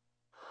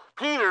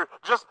 Peter,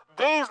 just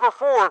days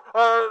before,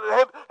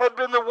 had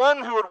been the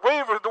one who had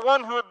wavered, the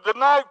one who had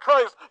denied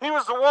Christ. He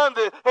was the one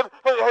that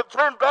had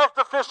turned back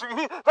to fishing.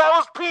 That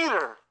was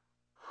Peter.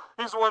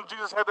 He's the one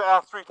Jesus had to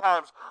ask 3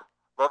 times,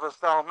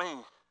 lovest thou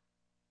me?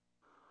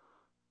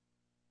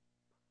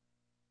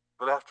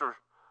 But after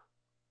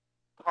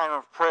time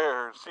of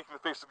prayer and seeking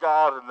the face of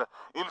God and the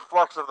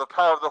influx of the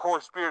power of the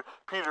Holy Spirit,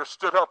 Peter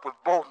stood up with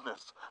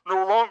boldness,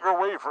 no longer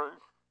wavering,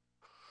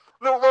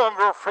 no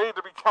longer afraid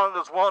to be counted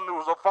as one who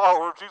was a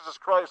follower of Jesus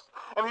Christ.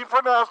 And he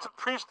pronounced and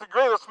preached the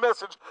greatest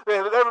message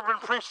that had ever been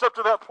preached up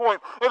to that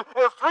point. And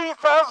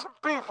 3,000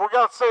 people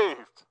got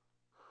saved.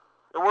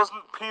 It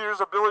wasn't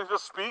Peter's ability to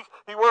speak.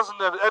 He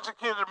wasn't an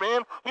educated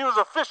man. He was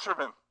a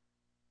fisherman.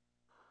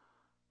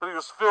 But he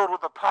was filled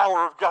with the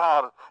power of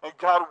God, and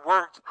God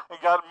worked, and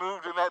God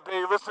moved in that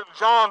day. Listen,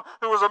 John,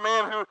 who was a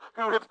man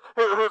who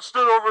had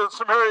stood over in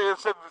Samaria and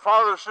said,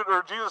 Father,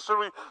 Jesus,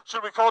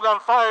 should we call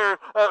down fire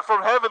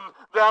from heaven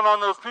down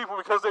on those people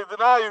because they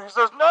deny you? He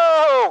says,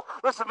 no!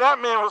 Listen, that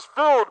man was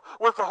filled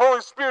with the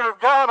Holy Spirit of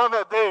God on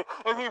that day,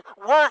 and he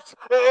worked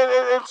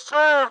and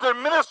served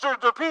and ministered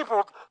to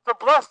people to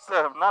bless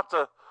them, not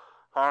to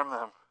harm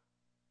them.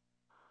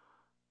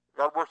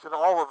 God worked in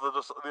all of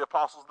the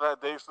apostles in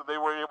that day so they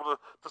were able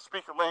to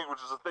speak in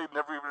languages that they'd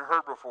never even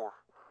heard before.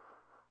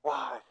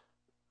 Why?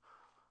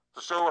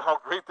 To show how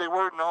great they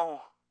were?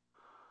 No.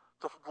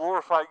 To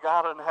glorify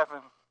God in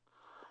heaven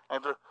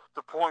and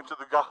to point to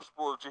the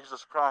gospel of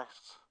Jesus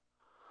Christ.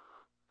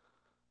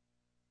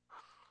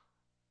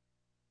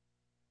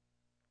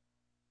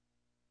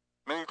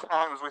 Many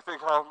times we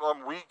think,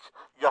 I'm weak,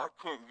 God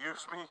can't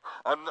use me,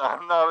 I'm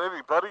not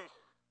anybody.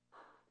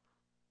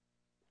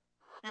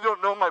 You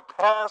don't know my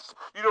past.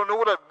 You don't know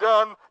what I've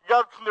done.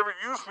 God can never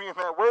use me in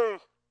that way.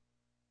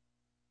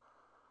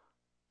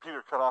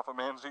 Peter cut off a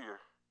man's ear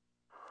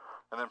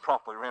and then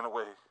promptly ran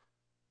away.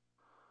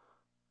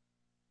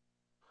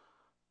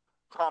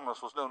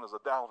 Thomas was known as a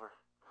doubter.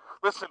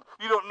 Listen,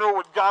 you don't know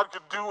what God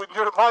could do in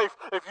your life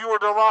if you were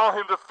to allow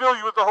him to fill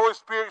you with the Holy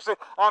Spirit. You say,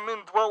 I'm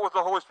indwelt with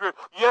the Holy Spirit.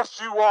 Yes,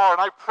 you are,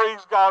 and I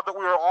praise God that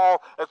we are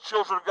all, as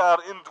children of God,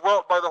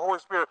 indwelt by the Holy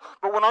Spirit.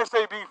 But when I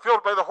say being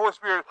filled by the Holy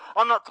Spirit,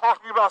 I'm not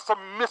talking about some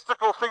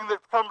mystical thing that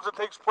comes and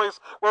takes place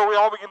where we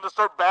all begin to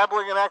start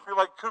babbling and acting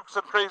like kooks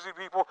and crazy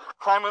people,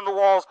 climbing the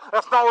walls.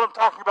 That's not what I'm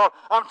talking about.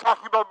 I'm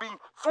talking about being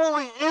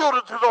fully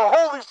yielded to the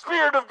Holy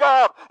Spirit of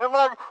God and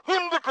allowing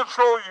him to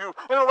control you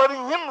and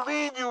letting him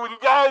lead you and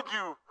guide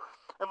you.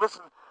 And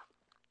listen,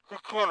 he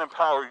can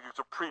empower you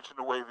to preach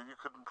in a way that you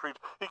couldn't preach.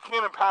 He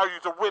can empower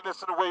you to witness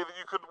in a way that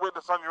you couldn't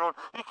witness on your own.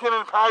 He can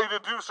empower you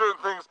to do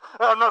certain things.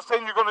 I'm not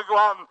saying you're going to go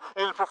out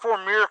and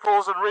perform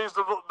miracles and raise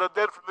the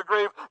dead from the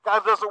grave.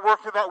 God doesn't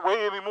work in that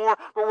way anymore.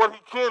 But what he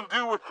can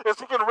do is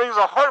he can raise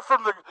a heart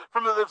from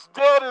that's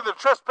dead in the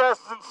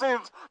trespasses and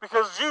sins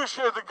because you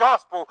shared the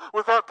gospel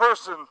with that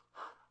person.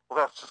 Well,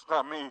 that's just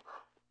not me.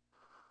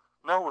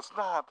 No, it's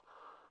not.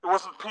 It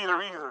wasn't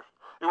Peter either.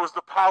 It was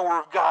the power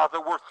of God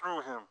that worked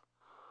through him.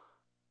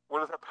 Where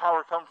does that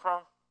power come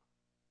from?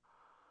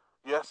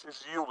 Yes,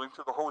 it's yielding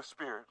to the Holy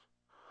Spirit.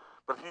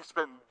 But he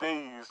spent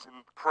days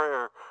in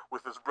prayer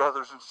with his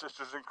brothers and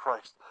sisters in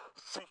Christ,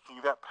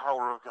 seeking that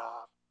power of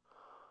God.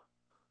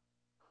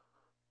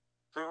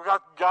 So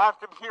God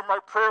can hear my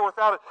prayer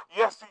without it.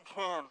 Yes, he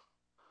can.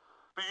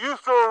 But you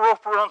throw a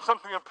rope around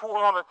something and pull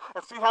on it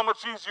and see how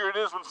much easier it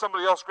is when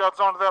somebody else grabs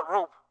onto that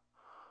rope.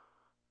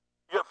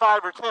 You get 5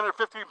 or 10 or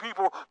 15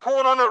 people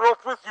pulling on that rope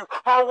with you.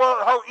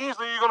 How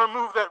easily are you going to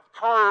move that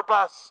car or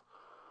bus?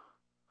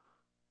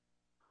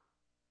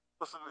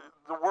 Listen,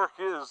 the work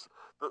is,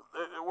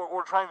 what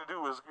we're trying to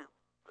do is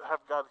have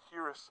God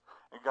hear us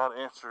and God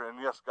answer. And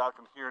yes, God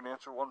can hear and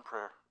answer one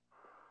prayer.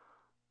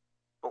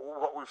 But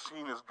what we've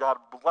seen is God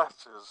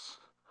blesses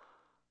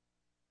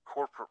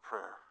corporate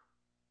prayer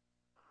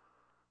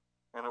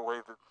in a way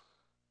that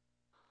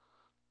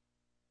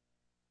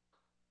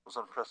was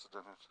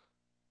unprecedented.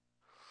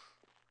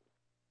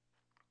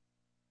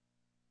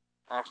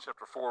 Acts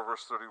chapter 4,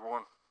 verse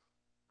 31.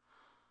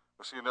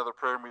 We see another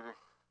prayer meeting.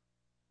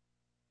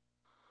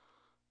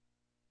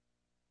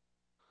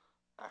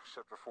 Acts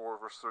chapter 4,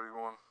 verse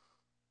 31.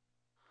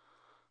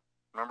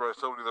 Remember I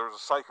told you there was a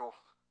cycle.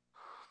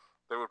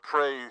 They would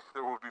pray,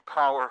 there would be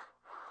power,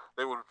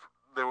 they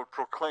would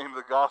proclaim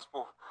the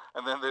gospel,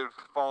 and then they would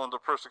fall into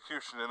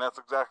persecution, and that's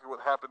exactly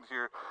what happened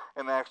here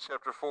in Acts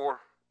chapter 4.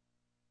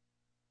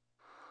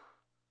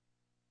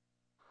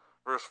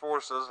 Verse 4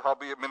 says,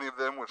 howbeit many of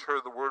them which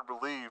heard the word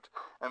believed,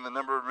 and the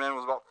number of men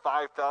was about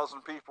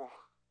 5,000 people.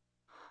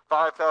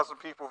 5,000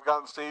 people have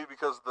gotten saved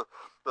because of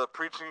the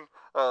preaching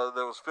that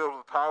was filled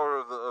with the power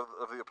of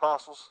the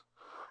apostles.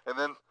 And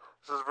then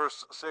it says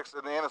verse 6,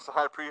 and Annas the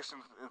high priest,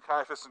 and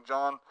Caiaphas and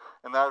John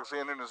and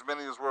Alexander, and as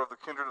many as were of the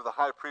kindred of the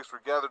high priest,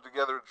 were gathered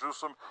together at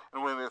Jerusalem.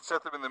 And when they had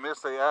set them in the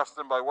midst, they asked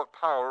them, by what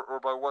power or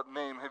by what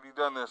name have you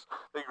done this?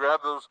 They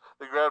grabbed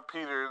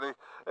Peter,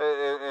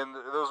 and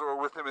those that were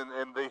with him,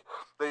 and they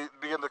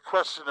began to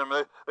question him.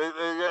 They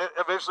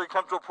eventually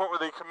come to a point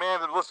where they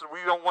commanded, listen, we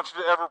don't want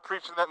you to ever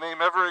preach in that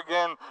name ever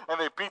again. And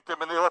they beat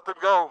them, and they let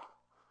them go.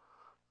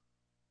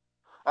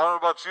 I don't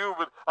know about you,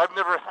 but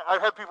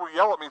I've had people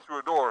yell at me through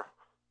a door.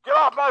 Get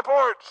off my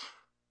porch!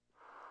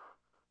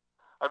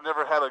 I've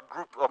never had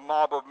a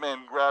mob of men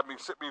grab me,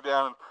 sit me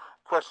down, and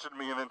question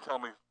me, and then tell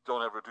me,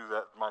 don't ever do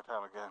that in my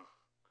town again.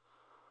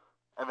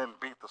 And then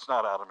beat the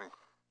snot out of me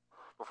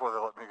before they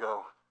let me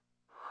go.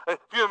 Can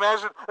you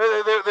imagine?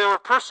 They were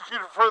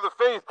persecuted for the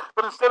faith,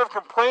 but instead of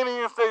complaining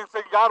and saying,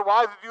 God,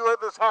 why did you let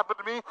this happen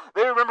to me?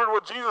 They remembered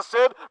what Jesus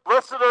said,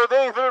 blessed are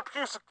they that are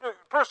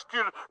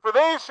persecuted, for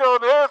they shall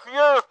inherit the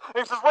earth.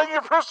 And he says, when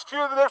you're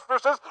persecuted, the next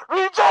verse says,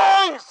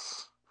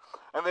 rejoice!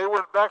 And they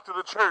went back to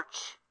the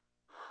church.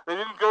 They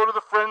didn't go to the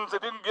friends. They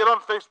didn't get on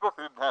Facebook.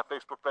 They didn't have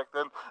Facebook back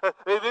then.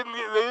 They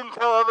didn't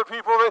tell other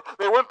people.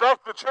 They went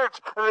back to the church,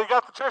 and they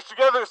got the church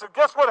together and said,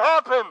 guess what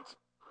happened?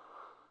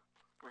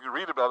 We can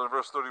read about it in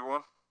verse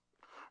 31.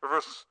 Or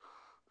verse...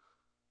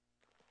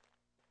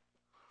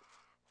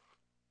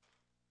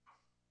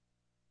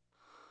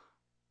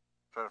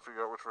 trying to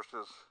figure out which verse it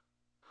is.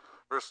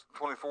 Verse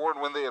 24,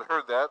 and when they had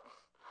heard that,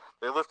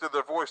 they lifted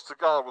their voice to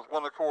God with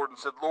one accord and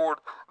said, Lord,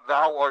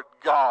 thou art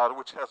God,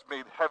 which hast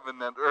made heaven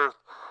and earth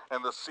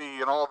and the sea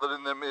and all that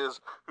in them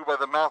is, who by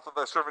the mouth of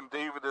thy servant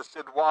David has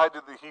said, why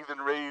did the heathen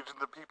rage and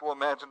the people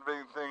imagine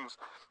vain things?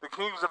 The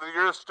kings of the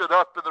earth stood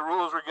up, and the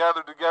rulers were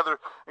gathered together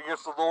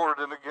against the Lord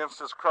and against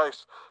his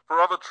Christ.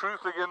 For of a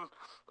truth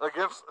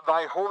against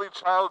thy holy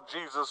child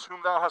Jesus,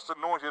 whom thou hast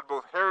anointed,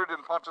 both Herod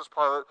and Pontius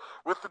Pilate,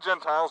 with the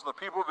Gentiles and the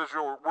people of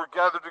Israel, were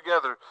gathered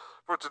together,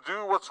 for to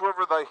do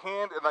whatsoever thy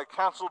hand and thy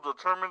counsel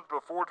determined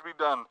before to be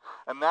done.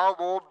 And now,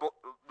 Lord,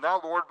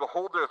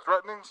 behold their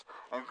threatenings,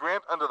 and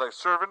grant unto thy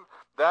servant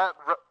that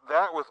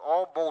with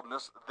all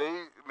boldness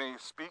they may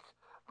speak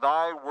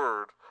thy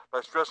word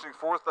by stretching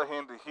forth thy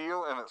hand to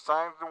heal, and that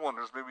signs and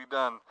wonders may be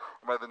done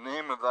by the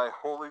name of thy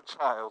holy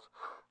child,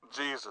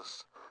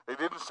 Jesus. They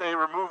didn't say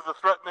remove the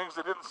threatenings.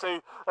 They didn't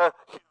say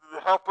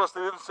help us.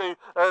 They didn't say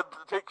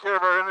take care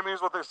of our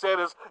enemies. What they said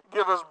is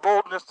give us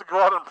boldness to go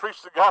out and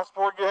preach the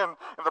gospel again.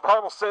 And the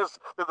Bible says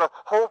that the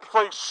whole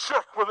place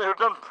shook when they were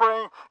done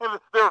praying, and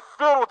they were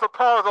filled with the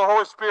power of the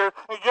Holy Spirit.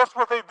 And guess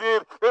what they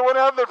did? They went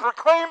out and they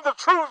proclaimed the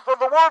truth of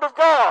the Word of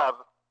God.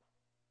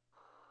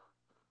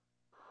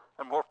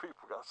 And more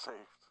people got saved.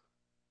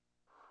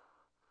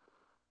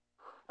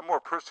 And more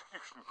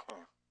persecution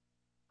came.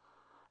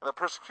 And the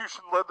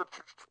persecution led the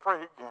church to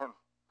pray again.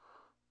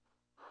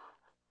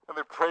 And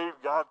they prayed,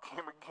 God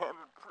came again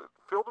and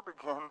filled them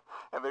again.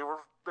 And they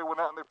went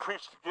out and they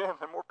preached again,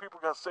 and more people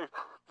got saved.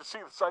 You see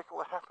the cycle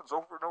that happens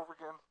over and over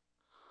again.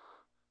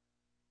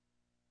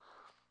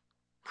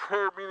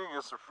 Prayer meeting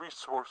is a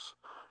resource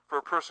for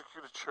a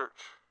persecuted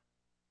church.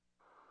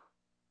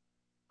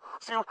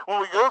 See, when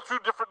we go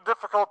through different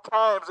difficult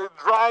times, it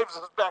drives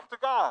us back to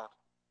God.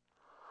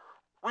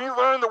 We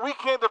learn that we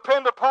can't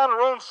depend upon our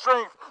own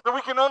strength, that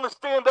we can only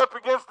stand up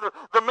against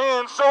the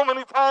man so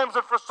many times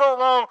and for so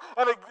long,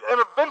 and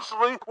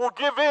eventually we'll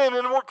give in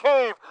and we'll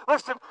cave.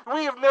 Listen,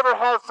 we have never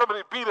had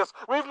somebody beat us.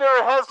 We've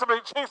never had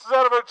somebody chase us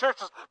out of our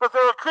churches, but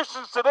there are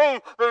Christians today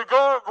that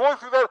are going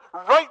through that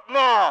right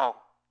now,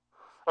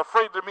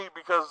 afraid to meet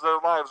because their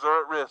lives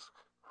are at risk.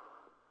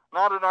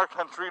 Not in our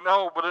country,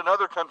 no, but in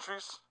other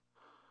countries.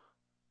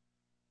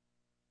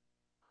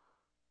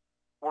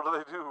 What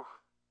do?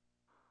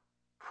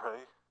 Pray.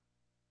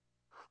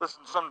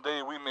 Listen,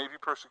 someday we may be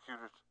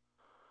persecuted.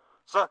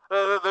 So,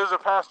 there's a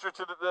pastor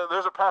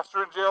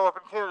in jail up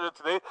in Canada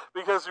today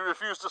because he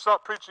refused to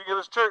stop preaching at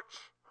his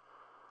church.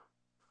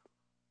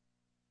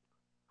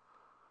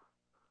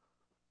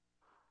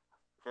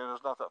 Canada's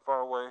not that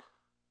far away,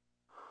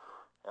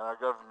 and our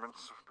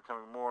government's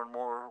becoming more and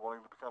more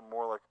wanting to become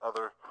more like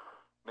other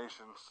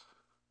nations.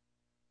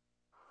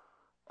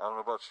 I don't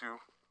know about you.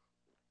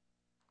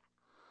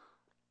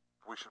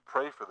 We should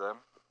pray for them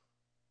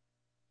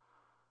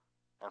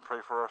and pray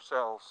for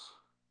ourselves.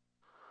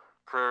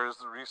 Prayer is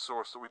the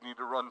resource that we need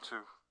to run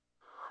to.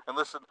 And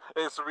listen,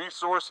 it's a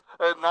resource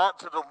not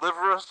to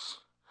deliver us,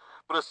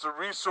 but it's a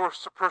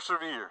resource to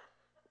persevere.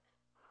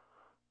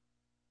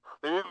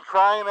 They didn't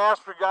cry and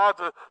ask for God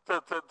to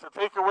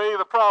take away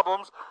the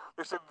problems.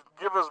 They said,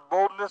 give us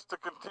boldness to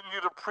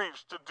continue to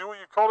preach, to do what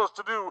you called us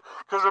to do.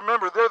 Because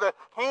remember, they're the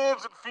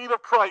hands and feet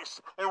of Christ.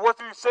 And what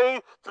did he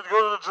say? To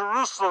go to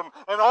Jerusalem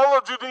and all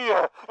of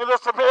Judea and to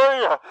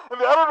Samaria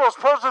and the uttermost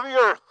parts of the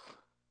earth.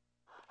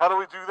 How do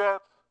we do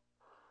that?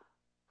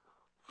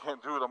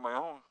 Can't do it on my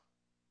own.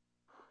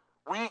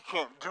 We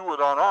can't do it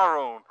on our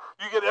own.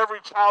 You get every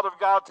child of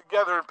God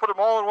together and put them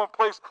all in one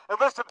place. And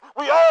listen,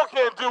 we all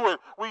can't do it.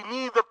 We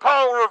need the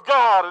power of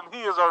God, and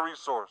he is our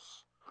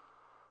resource.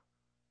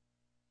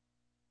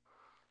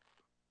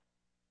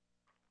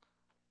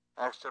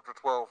 Acts chapter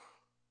 12.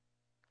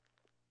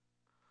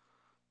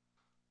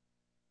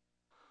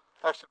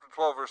 Acts chapter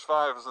 12, verse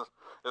 5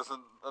 is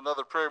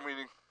another prayer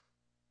meeting.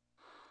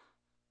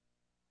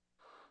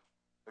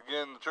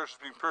 Again, the church is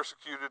being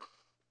persecuted.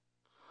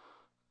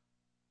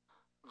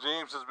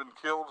 James has been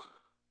killed.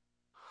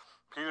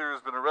 Peter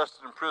has been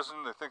arrested in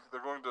prison. They think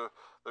they're going to,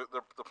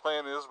 the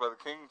plan is by the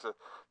king to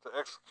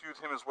execute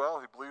him as well.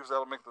 He believes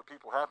that'll make the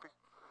people happy.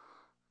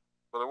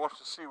 But I want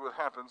you to see what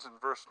happens in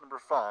verse number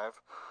 5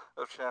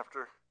 of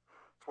chapter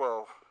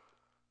 12.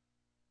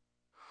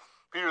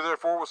 Peter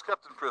therefore was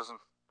kept in prison,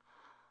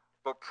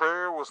 but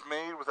prayer was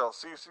made without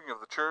ceasing of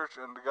the church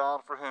and to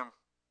God for him.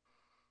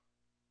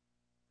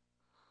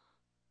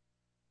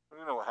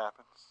 You know what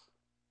happens.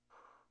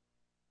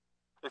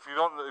 If you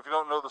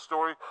don't know the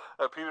story,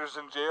 Peter's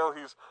in jail.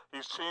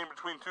 He's chained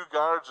between two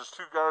guards. There's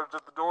two guards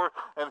at the door,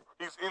 and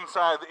he's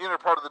inside the inner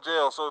part of the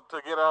jail. So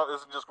to get out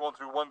isn't just going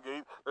through one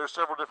gate. There's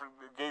several different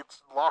gates,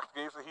 locked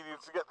gates that he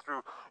needs to get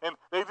through. And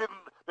they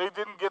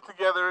didn't get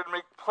together and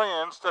make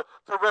plans to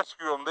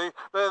rescue him. They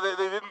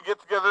didn't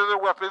get together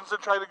their weapons and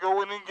try to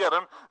go in and get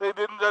him. They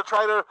didn't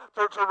try to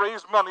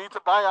raise money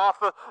to buy off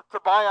the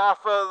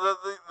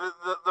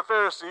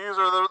Pharisees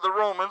or the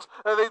Romans.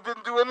 They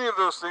didn't do any of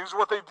those things.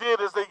 What they did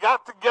is they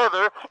got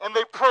together and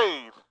they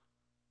prayed.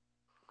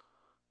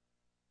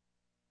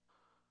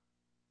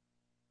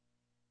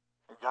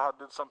 And God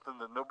did something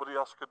that nobody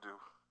else could do.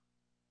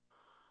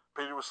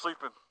 Peter was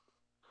sleeping.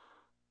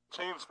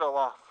 Chains fell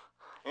off.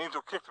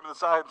 Angel kicked him in the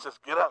side and says,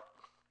 "Get up."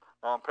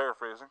 Now I'm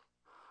paraphrasing,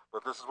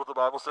 but this is what the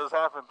Bible says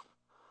happened.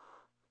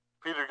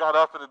 Peter got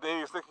up in a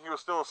daze thinking he was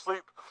still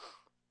asleep,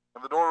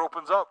 and the door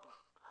opens up.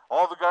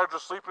 All the guards are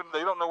sleeping.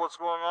 They don't know what's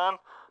going on.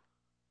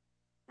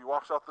 He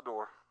walks out the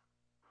door.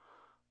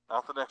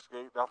 Out the next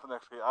gate, out the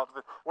next gate,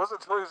 it wasn't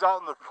until he's out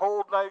in the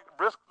cold night,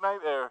 brisk night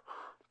air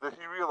that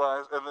he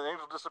realized, and the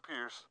angel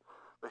disappears,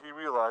 that he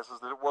realizes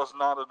that it was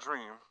not a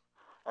dream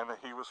and that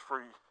he was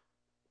free.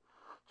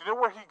 Do you know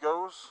where he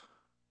goes?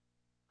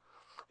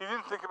 He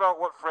didn't think about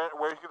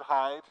where he could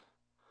hide.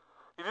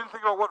 He didn't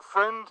think about what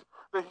friend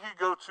that he could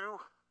go to.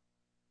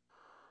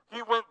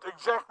 He went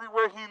exactly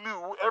where he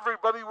knew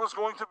everybody was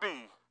going to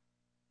be.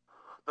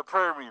 the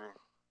prayer meeting.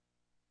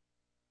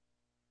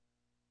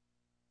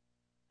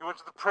 He went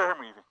to the prayer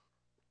meeting.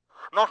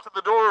 Knocked at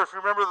the door. If you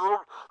remember,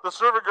 the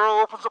servant girl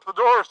opens up the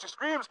door. She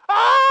screams,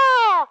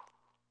 "Ah!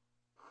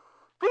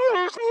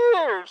 Peter's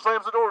here!"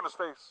 Slams the door in his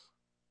face.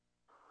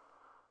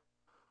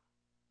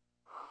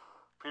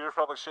 Peter's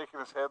probably shaking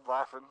his head,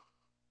 laughing.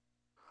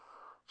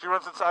 She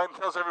runs inside and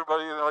tells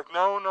everybody, and they're like,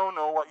 "No, no,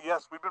 no.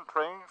 Yes, we've been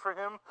praying for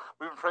him.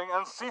 We've been praying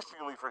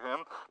unceasingly for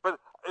him. But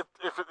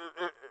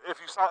if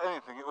you saw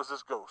anything, it was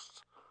this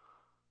ghost.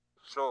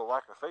 Show a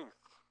lack of faith,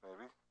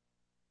 maybe."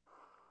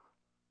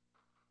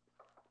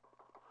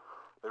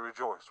 They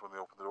rejoiced when they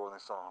opened the door and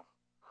they saw him.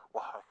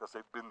 Why? Because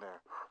they'd been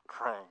there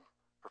praying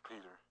for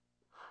Peter.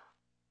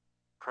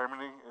 Prayer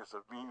meeting is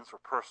a means for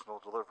personal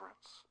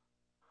deliverance.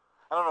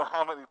 I don't know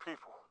how many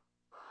people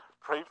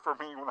prayed for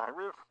me when I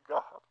ran from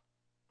God.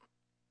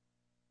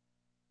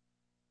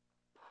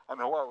 I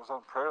know I was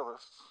on prayer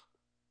lists.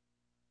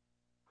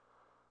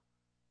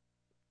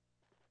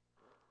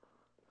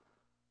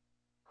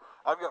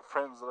 I've got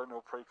friends that I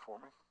know prayed for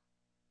me.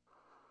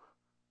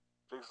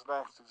 Jason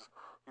Axe,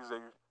 he's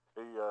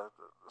a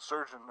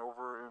surgeon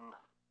over in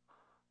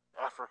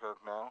Africa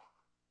now,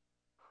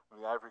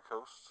 in the Ivory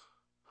Coast,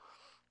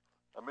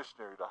 a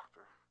missionary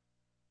doctor.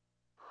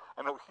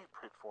 I know he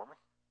prayed for me.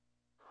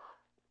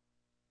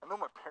 I know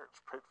my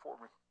parents prayed for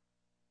me.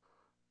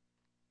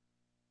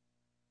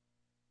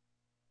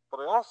 But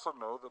I also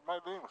know that my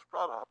name was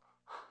brought up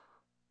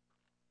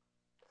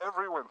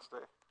every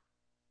Wednesday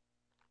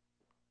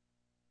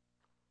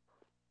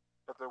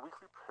at their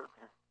weekly prayer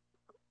meeting.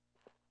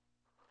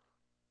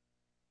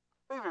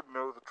 They didn't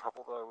know the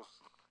trouble that I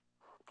was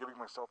getting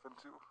myself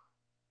into.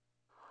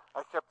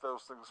 I kept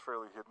those things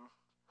fairly hidden,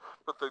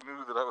 but they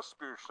knew that I was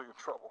spiritually in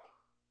trouble.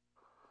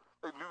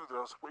 They knew that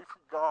I was away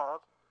from God,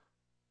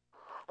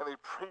 and they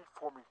prayed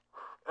for me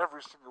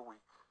every single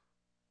week.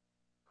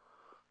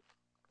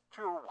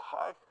 Do you know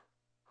why?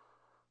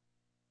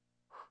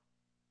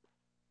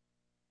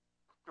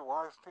 You know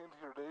why I stand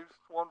here today?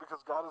 One,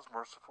 because God is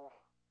merciful,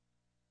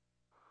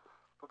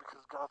 but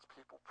because God's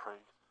people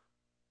prayed.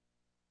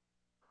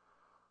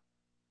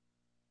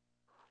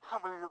 How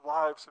many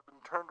lives have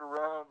been turned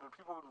around and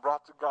people have been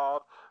brought to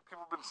God,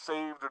 people have been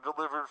saved or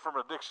delivered from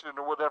addiction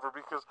or whatever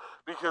because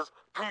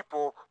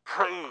people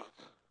prayed.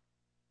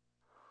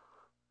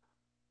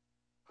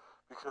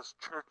 Because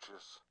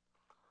churches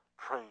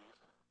prayed.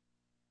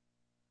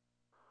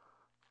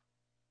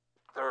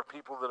 There are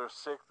people that are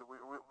sick that we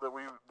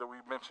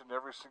mention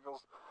every single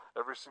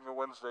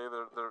Wednesday.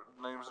 Their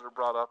names that are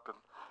brought up,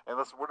 and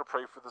listen, we're to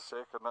pray for the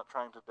sick. I'm not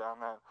trying to down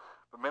that,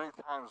 but many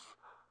times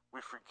we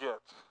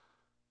forget.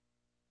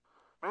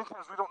 Many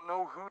times we don't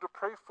know who to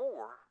pray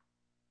for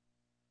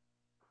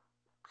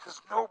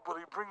because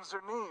nobody brings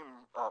their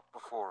name up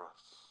before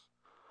us.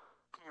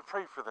 Can you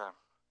pray for them?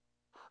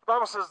 The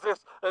Bible says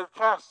this: we're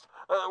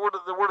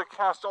to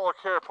cast all our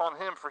care upon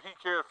Him, for He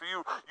cares for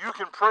you. You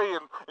can pray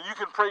and you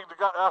can pray to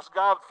God, ask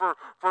God for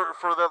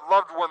that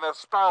loved one, that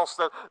spouse,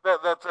 that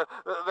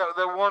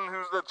one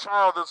who's the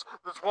child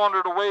that's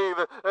wandered away,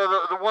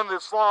 the one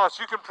that's lost.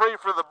 You can pray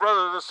for the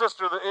brother, the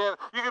sister, the aunt.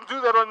 You can do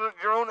that on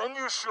your own, and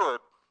you should.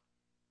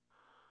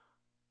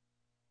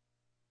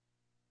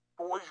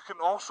 But what you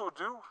can also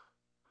do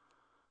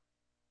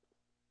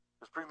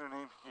is bring their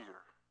name here,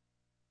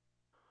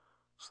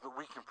 so that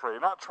we can pray.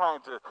 Not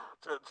trying to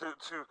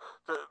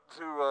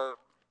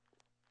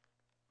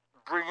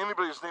bring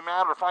anybody's name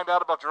out or find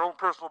out about your own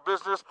personal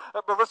business.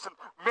 But listen,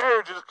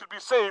 marriages could be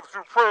saved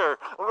through prayer.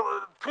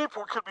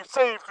 People could be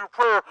saved through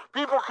prayer.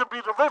 People could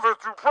be delivered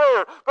through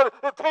prayer. But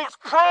it takes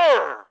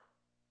prayer.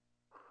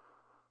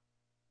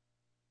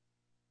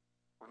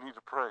 We need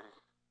to pray.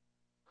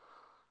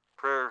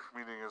 Prayer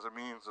meeting is a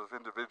means of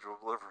individual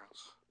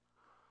deliverance.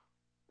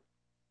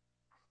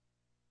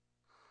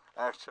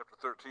 Acts chapter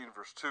 13,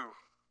 verse 2.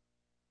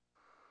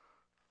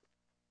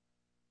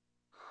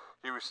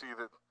 Here we see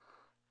that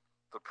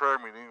the prayer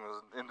meeting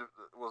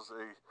was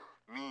a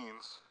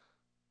means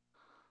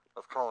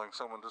of calling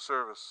someone to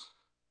service.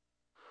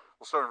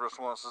 We'll start in verse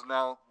 1. It says,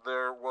 "Now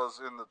there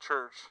was in the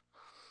church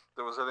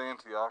that was at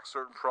Antioch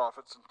certain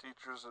prophets and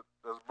teachers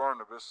as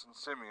Barnabas and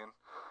Simeon,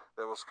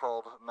 that was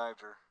called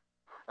Niger,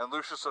 and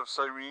Lucius of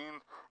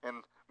Cyrene,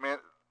 and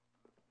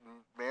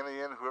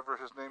Manaen, whoever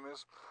his name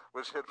is,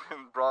 which had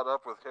been brought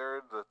up with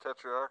Herod the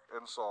Tetrarch,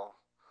 and Saul.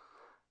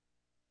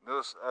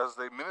 Notice, as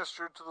they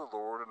ministered to the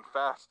Lord and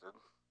fasted,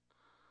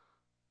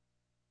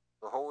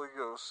 the Holy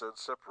Ghost said,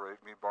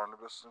 Separate me,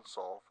 Barnabas and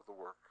Saul, for the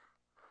work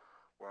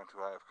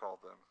whereunto I have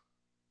called them."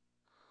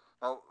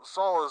 Now,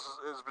 Saul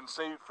has been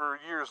saved for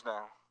years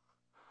now.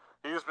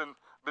 He has been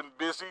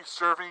busy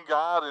serving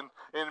God in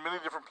many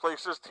different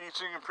places,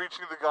 teaching and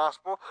preaching the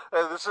gospel.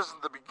 This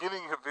isn't the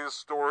beginning of his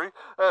story,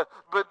 but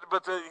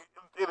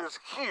it is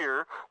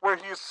here where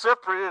he is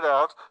separated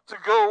out to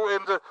go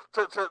and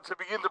to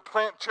begin to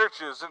plant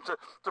churches and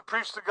to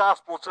preach the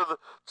gospel to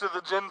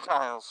the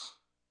Gentiles.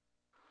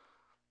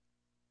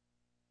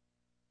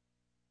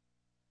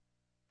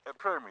 At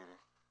prayer meeting,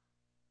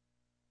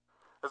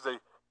 as they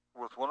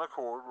with one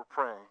accord were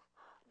praying,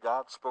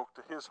 God spoke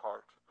to his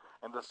heart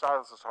and to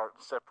Silas's heart,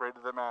 and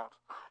separated them out.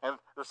 And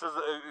this is,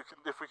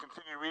 if we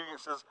continue reading, it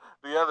says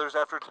the others,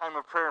 after a time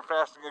of prayer and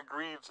fasting,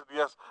 agreed, said,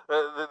 yes,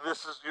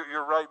 this is,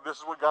 you're right, this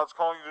is what God's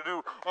calling you to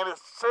do. And it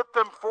set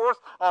them forth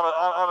on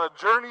a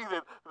journey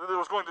that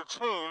was going to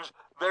change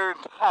their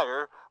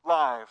entire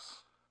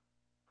lives.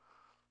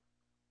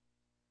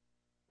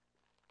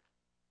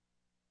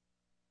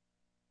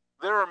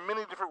 There are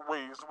many different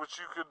ways in which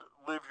you could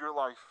live your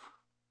life.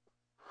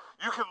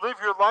 You can live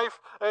your life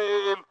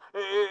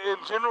in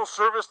general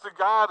service to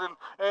God and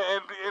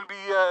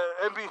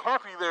be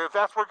happy there if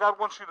that's where God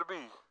wants you to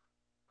be.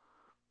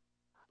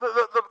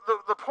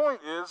 The point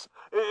is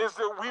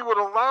that we would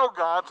allow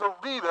God to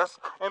lead us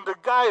and to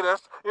guide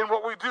us in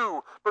what we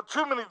do. But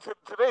too many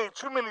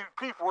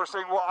people are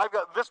saying, well, I've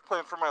got this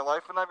plan for my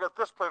life, and I've got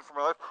this plan for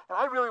my life, and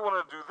I really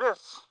want to do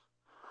this.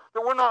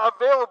 That we're not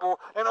available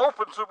and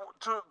open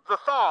to the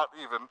thought,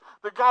 even,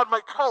 that God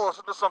might call us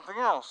into something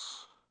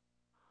else.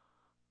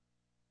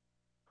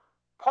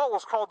 Paul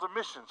was called to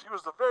missions. He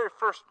was the very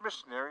first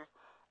missionary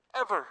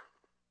ever.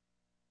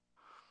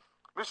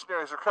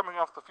 Missionaries are coming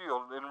off the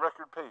field in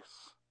record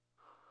pace.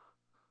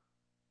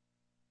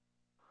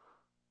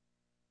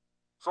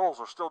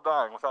 Souls are still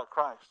dying without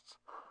Christ.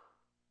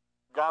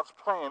 God's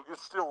plan is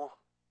still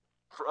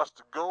for us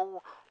to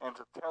go and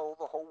to tell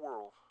the whole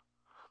world.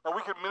 Now,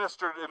 we can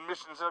minister in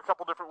missions in a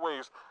couple different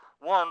ways.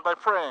 One, by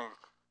praying.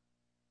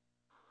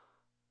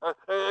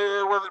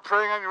 Whether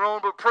praying on your own,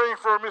 but praying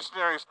for our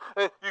missionaries.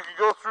 You can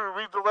go through,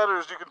 read the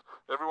letters. You can,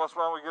 every once in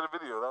a while we get a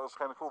video. That was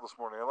kind of cool this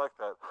morning. I like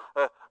that.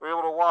 We're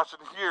able to watch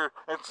and hear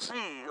and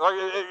see.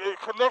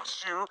 It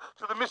connects you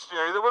to the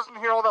missionary that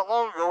wasn't here all that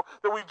long ago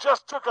that we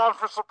just took on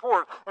for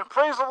support. And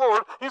praise the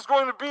Lord, he's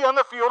going to be on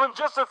the field in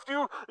just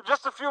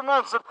a few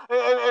months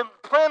and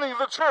planning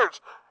the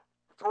church.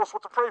 He told us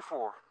what to pray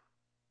for.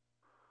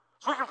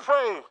 So we can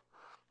pray.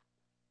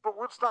 But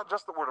it's not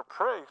just that we're to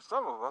pray.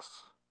 Some of us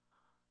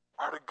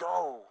are to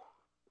go.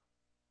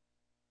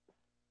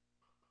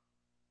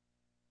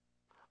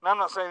 Now, I'm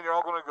not saying you're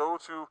all going to go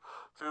to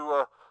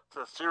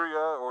Syria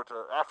or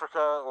to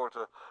Africa or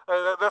to...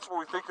 that's what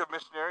we think of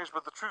missionaries,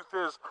 but the truth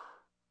is,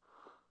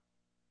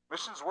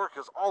 missions work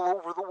is all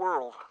over the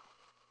world.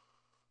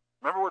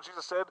 Remember what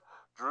Jesus said?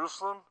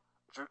 Jerusalem,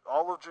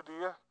 all of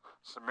Judea,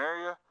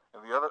 Samaria,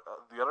 and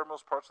the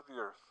uttermost parts of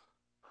the earth.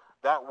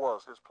 That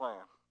was his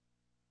plan.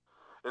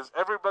 Is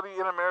everybody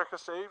in America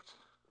saved?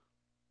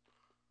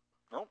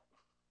 Nope.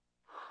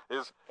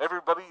 Is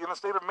everybody in the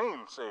state of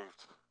Maine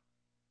saved?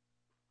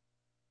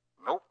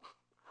 Nope.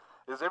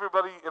 Is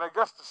everybody in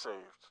Augusta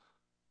saved?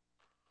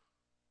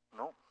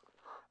 Nope.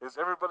 Is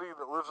everybody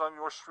that lives on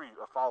your street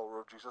a follower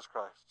of Jesus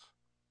Christ?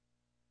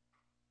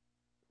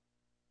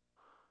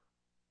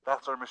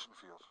 That's our mission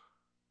field.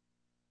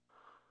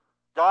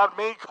 God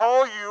may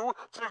call you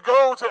to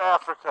go to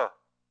Africa,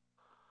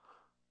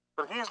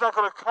 but he's not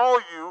going to call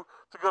you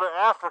to go to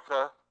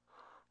Africa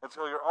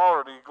until you're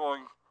already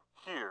going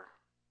here.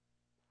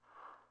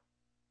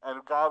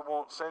 And God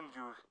won't send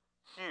you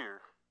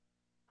here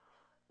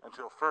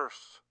until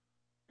first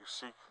you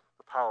seek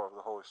the power of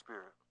the Holy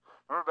Spirit.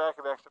 Remember back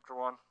in Acts chapter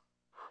 1?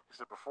 He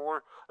said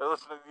before,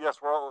 listen,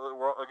 yes, we're all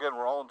indwelt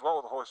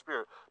with the Holy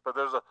Spirit, but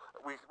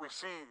we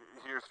see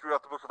here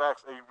throughout the book of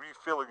Acts a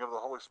refilling of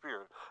the Holy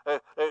Spirit. And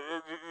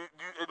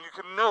you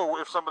can know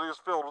if somebody is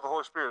filled with the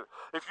Holy Spirit.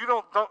 If you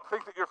don't know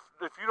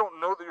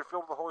that you're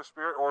filled with the Holy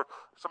Spirit, or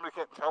somebody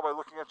can't tell by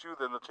looking at you,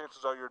 then the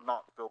chances are you're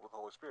not filled with the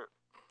Holy Spirit.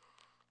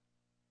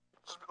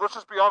 Let's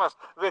just be honest.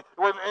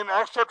 When in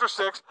Acts chapter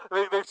 6,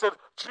 they said,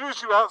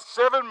 choose you out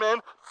 7 men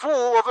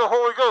full of the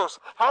Holy Ghost.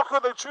 How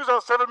could they choose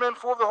out 7 men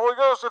full of the Holy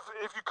Ghost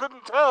if you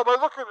couldn't tell by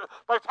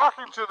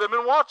talking to them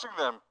and watching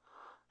them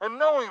and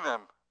knowing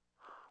them?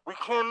 We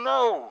can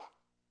know.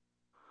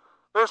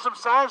 There's some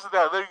signs of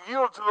that. They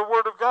yield to the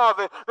Word of God.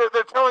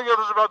 They're telling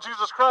others about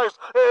Jesus Christ.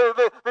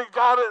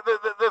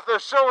 They're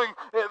showing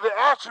the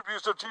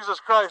attributes of Jesus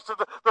Christ.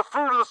 The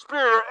fruit of the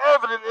Spirit are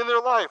evident in their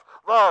life.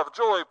 Love,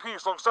 joy,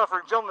 peace,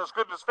 long-suffering, gentleness,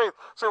 goodness, faith.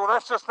 Say, well,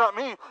 that's just not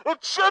me.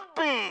 It should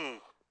be.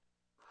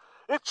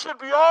 It should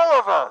be all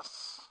of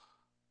us.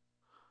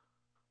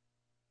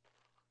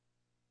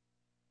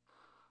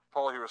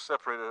 Paul here was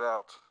separated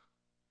out.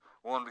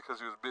 1, because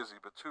he was busy,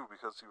 but 2,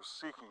 because he was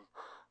seeking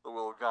the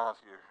will of God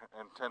here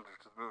and tender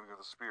to the moving of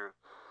the Spirit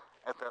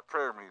at that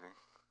prayer meeting.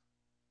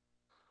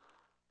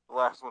 The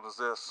last one is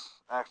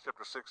this, Acts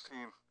chapter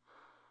 16,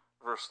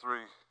 verse 3.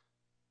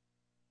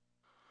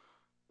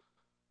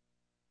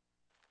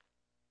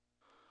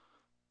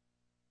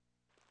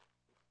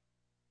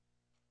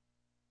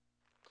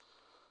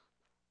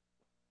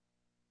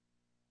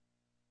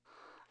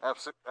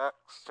 Acts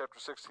chapter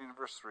 16,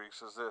 verse 3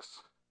 says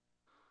this.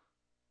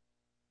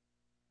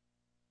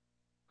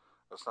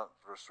 That's not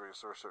verse 3,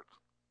 it's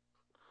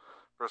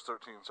verse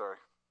 13, sorry.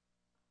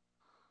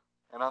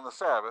 And on the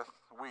Sabbath,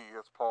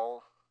 that's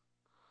Paul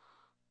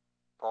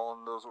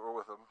and those that were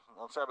with him,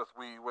 on Sabbath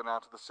we went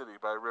out to the city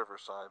by a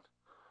riverside,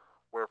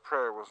 where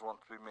prayer was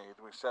wont to be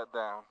made, and we sat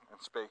down and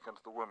spake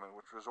unto the women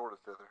which resorted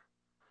thither.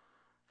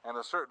 And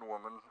a certain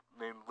woman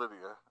named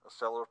Lydia, a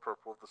seller of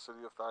purple of the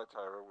city of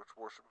Thyatira, which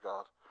worshipped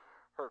God,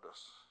 heard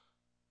us,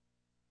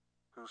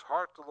 whose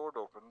heart the Lord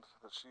opened,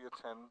 that she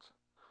attend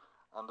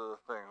unto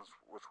the things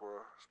which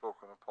were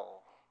spoken of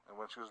Paul. And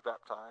when she was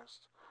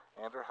baptized,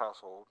 and her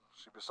household,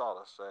 she besought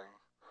us, saying,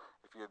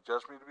 If ye had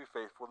judged me to be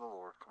faithful in the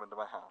Lord, come into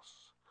my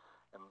house,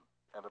 and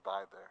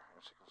abide there.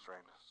 And she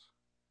constrained us.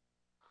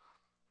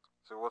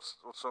 So what's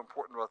so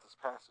important about this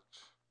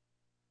passage?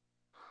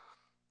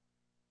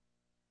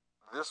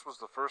 This was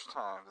the first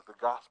time that the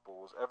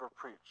gospel was ever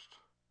preached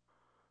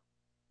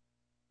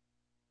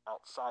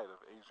outside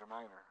of Asia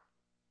Minor.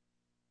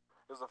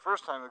 It was the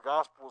first time the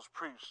gospel was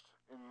preached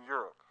in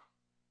Europe.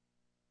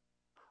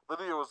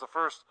 Lydia was the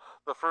first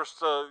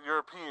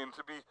European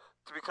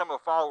to become a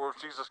follower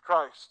of Jesus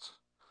Christ.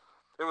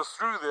 It was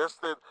through this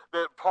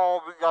that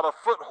Paul got a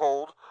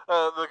foothold,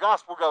 the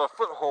gospel got a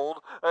foothold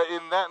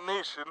in that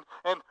nation,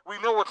 and we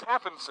know what's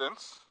happened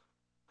since.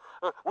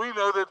 We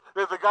know that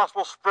the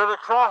gospel spread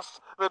across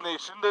the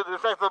nation. That, in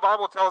fact, the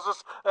Bible tells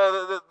us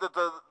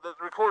that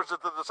records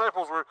that the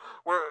disciples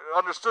were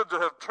understood to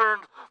have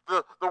turned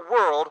the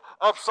world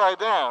upside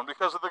down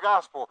because of the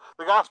gospel.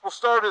 The gospel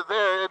started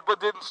there,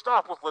 but didn't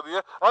stop with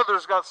Lydia.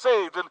 Others got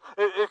saved, and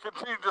it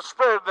continued to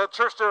spread. That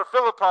church there at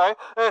Philippi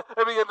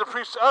and began to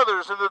preach to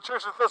others. And the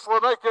church at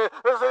Thessalonica,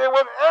 it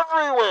went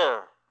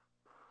everywhere.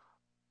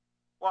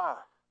 Why?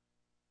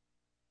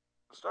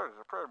 It started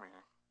a prayer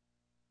meeting.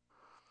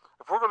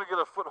 If we're going to get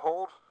a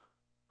foothold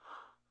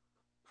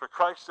for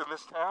Christ in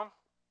this town,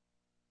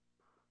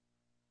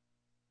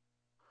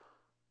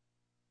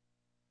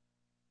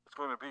 it's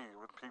going to be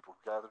when people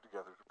gather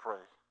together to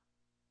pray.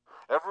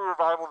 Every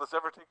revival that's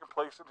ever taken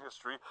place in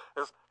history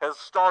has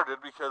started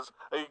because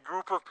a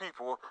group of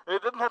people, and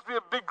it doesn't have to be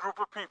a big group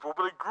of people,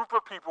 but a group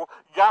of people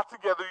got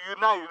together,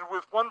 united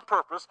with one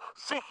purpose,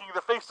 seeking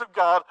the face of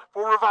God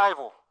for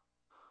revival.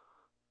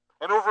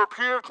 And over a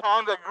period of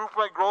time, that group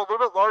might grow a little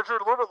bit larger,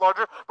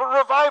 but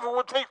revival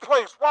would take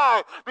place.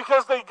 Why?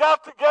 Because they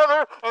got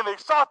together and they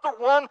sought the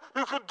one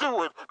who could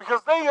do it.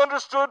 Because they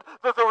understood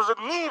that there was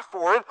a need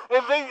for it,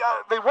 and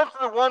they went to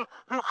the one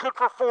who could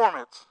perform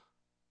it.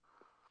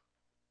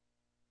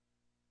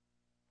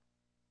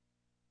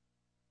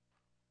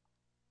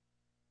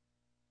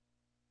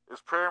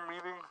 Is prayer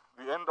meeting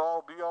the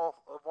end-all, be-all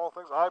of all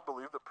things? I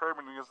believe that prayer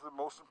meeting is the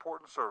most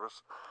important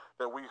service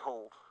that we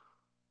hold.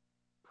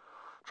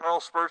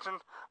 Charles Spurgeon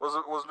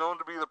was known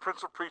to be the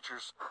prince of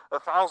preachers.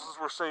 Thousands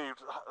were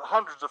saved.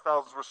 Hundreds of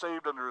thousands were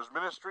saved under his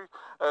ministry.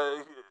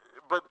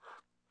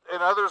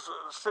 And others,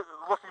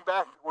 looking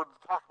back, would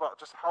talk about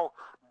just how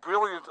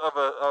brilliant of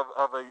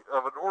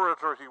an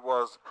orator he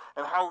was,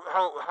 and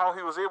how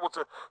he was able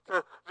to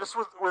just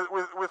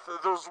with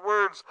those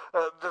words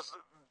just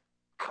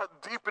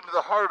cut deep into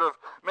the heart of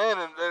men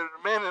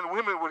and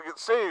women would get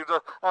saved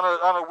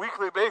on a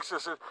weekly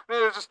basis. And it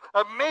was just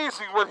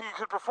amazing what he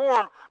could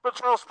perform. But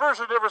Charles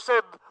Spurgeon never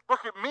said,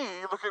 "Look at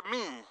me, look at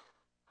me."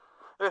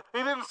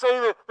 He didn't say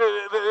that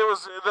it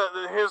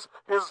was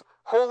his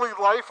holy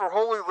life or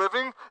holy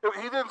living.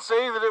 He didn't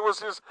say that it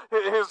was his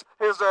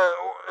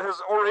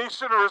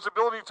oration or his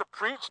ability to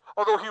preach,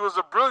 although he was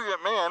a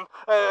brilliant man,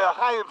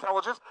 high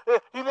intelligence.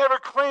 He never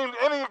claimed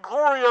any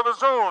glory of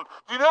his own.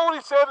 Do you know what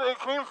he said it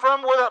came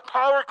from, where that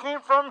power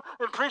came from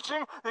in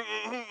preaching?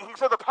 He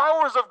said the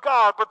power is of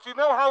God, but do you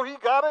know how he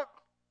got it?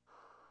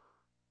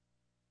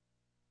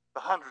 The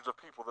hundreds of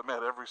people that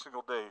met every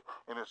single day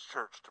in his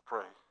church to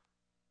pray.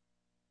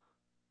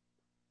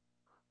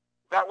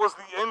 That was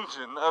the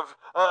engine of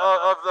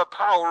the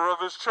power of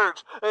his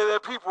church.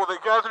 The people,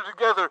 they gathered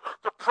together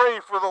to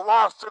pray for the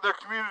lost in their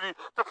community,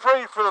 to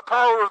pray for the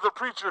power of the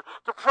preacher,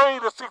 to pray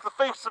to seek the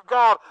face of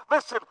God.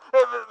 Listen,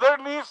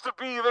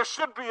 there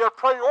should be a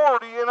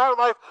priority in our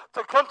life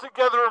to come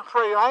together and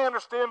pray. I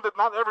understand that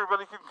not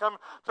everybody can come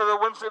to the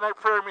Wednesday night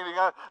prayer meeting.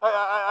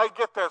 I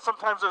get that.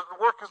 Sometimes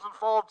work is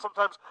involved,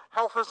 sometimes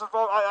health is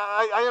involved.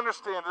 I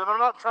understand, and I'm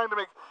not trying to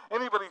make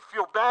anybody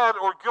feel bad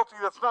or guilty.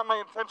 That's not my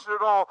intention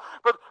at all.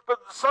 But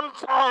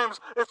sometimes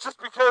it's just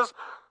because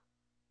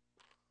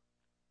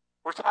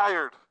we're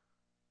tired.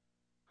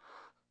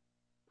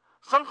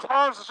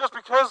 Sometimes it's just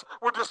because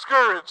we're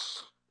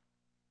discouraged.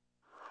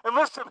 And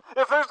listen,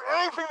 if there's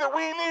anything that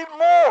we need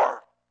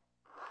more,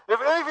 if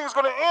anything's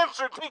going to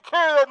answer, take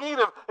care of that need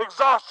of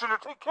exhaustion or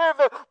take care of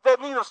that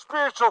need of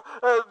spiritual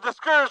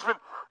discouragement,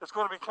 it's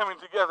going to be coming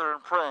together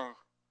and praying.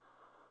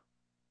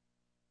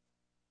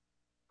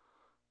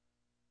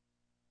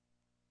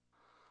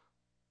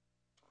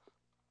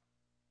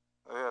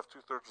 I have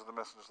 2/3 of the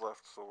message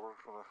left, so we're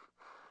going to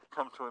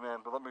come to an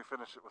end. But let me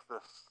finish it with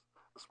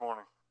this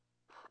morning.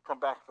 Come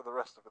back for the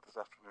rest of it this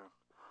afternoon.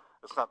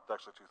 It's not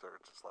actually 2/3,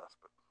 it's less,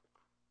 but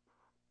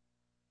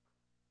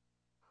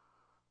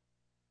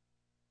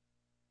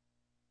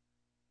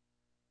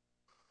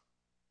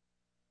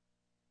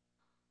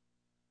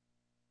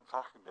I'm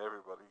talking to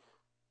everybody.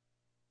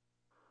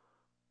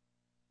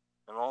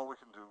 And all we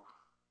can do,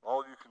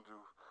 all you can do,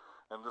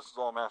 and this is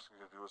all I'm asking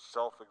you to do, is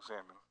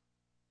self-examine.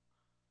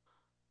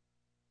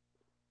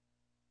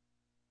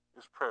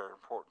 Is prayer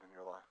important in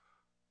your life?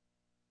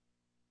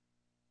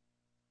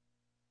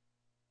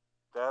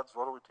 Dads,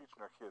 what are we teaching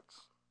our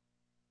kids?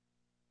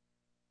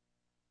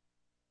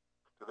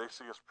 Do they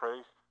see us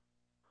pray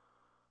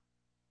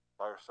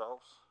by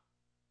ourselves?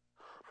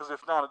 Because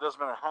if not, it doesn't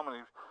matter how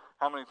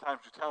many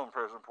times you tell them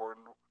prayer is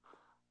important.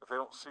 If they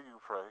don't see you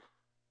pray,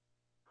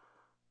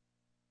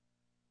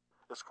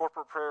 is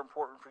corporate prayer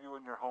important for you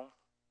in your home?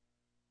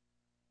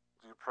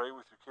 Do you pray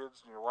with your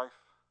kids and your wife?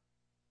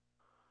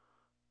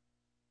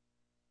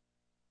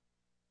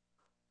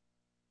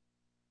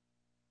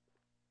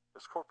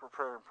 Is corporate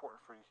prayer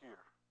important for you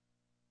here?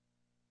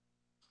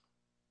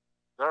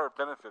 There are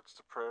benefits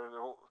to prayer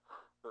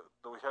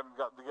that we haven't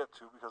gotten to get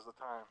to because of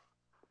the time.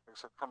 Like I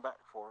said, come back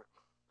for it.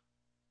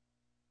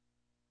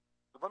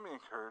 But let me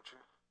encourage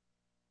you.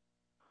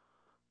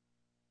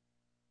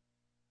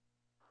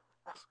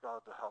 Ask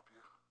God to help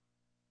you.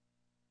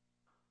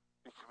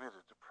 Be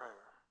committed to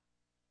prayer.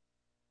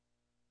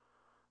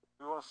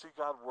 We want to see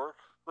God work.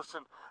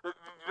 Listen, you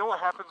know what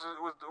happens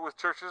with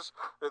churches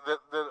that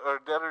are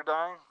dead or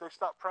dying? They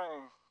stop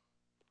praying.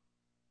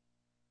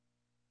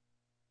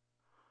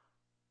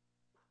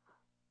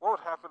 What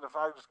would happen if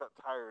I just got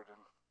tired and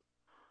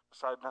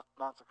decided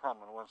not to come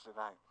on a Wednesday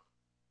night?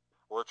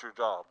 Well, it's your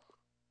job.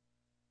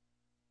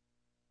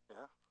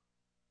 Yeah?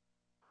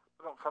 I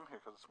don't come here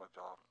because it's my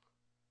job.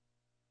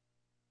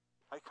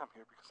 I come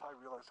here because I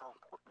realize how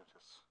important it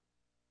is.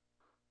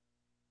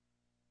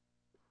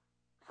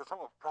 Because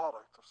I'm a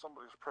product of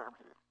somebody's prayer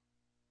meeting.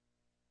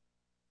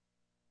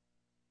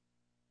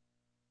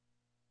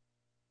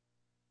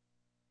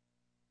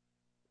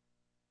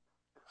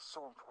 It is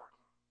so important.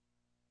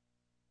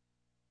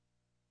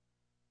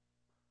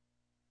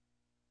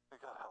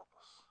 May God help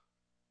us.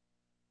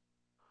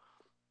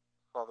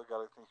 Father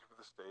God, I thank you for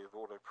this day.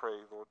 Lord, I pray,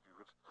 Lord, you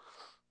would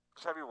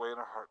just have your way in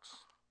our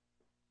hearts.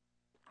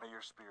 May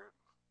your Spirit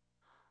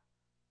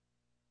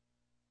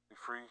be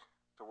free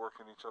to work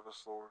in each of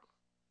us, Lord.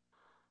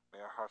 May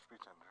our hearts be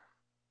tender.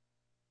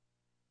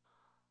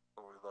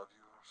 Lord, we love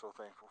you. We're so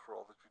thankful for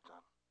all that you've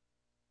done.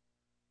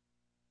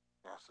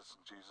 I ask this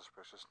in Jesus'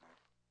 precious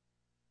name.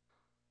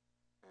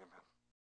 Amen.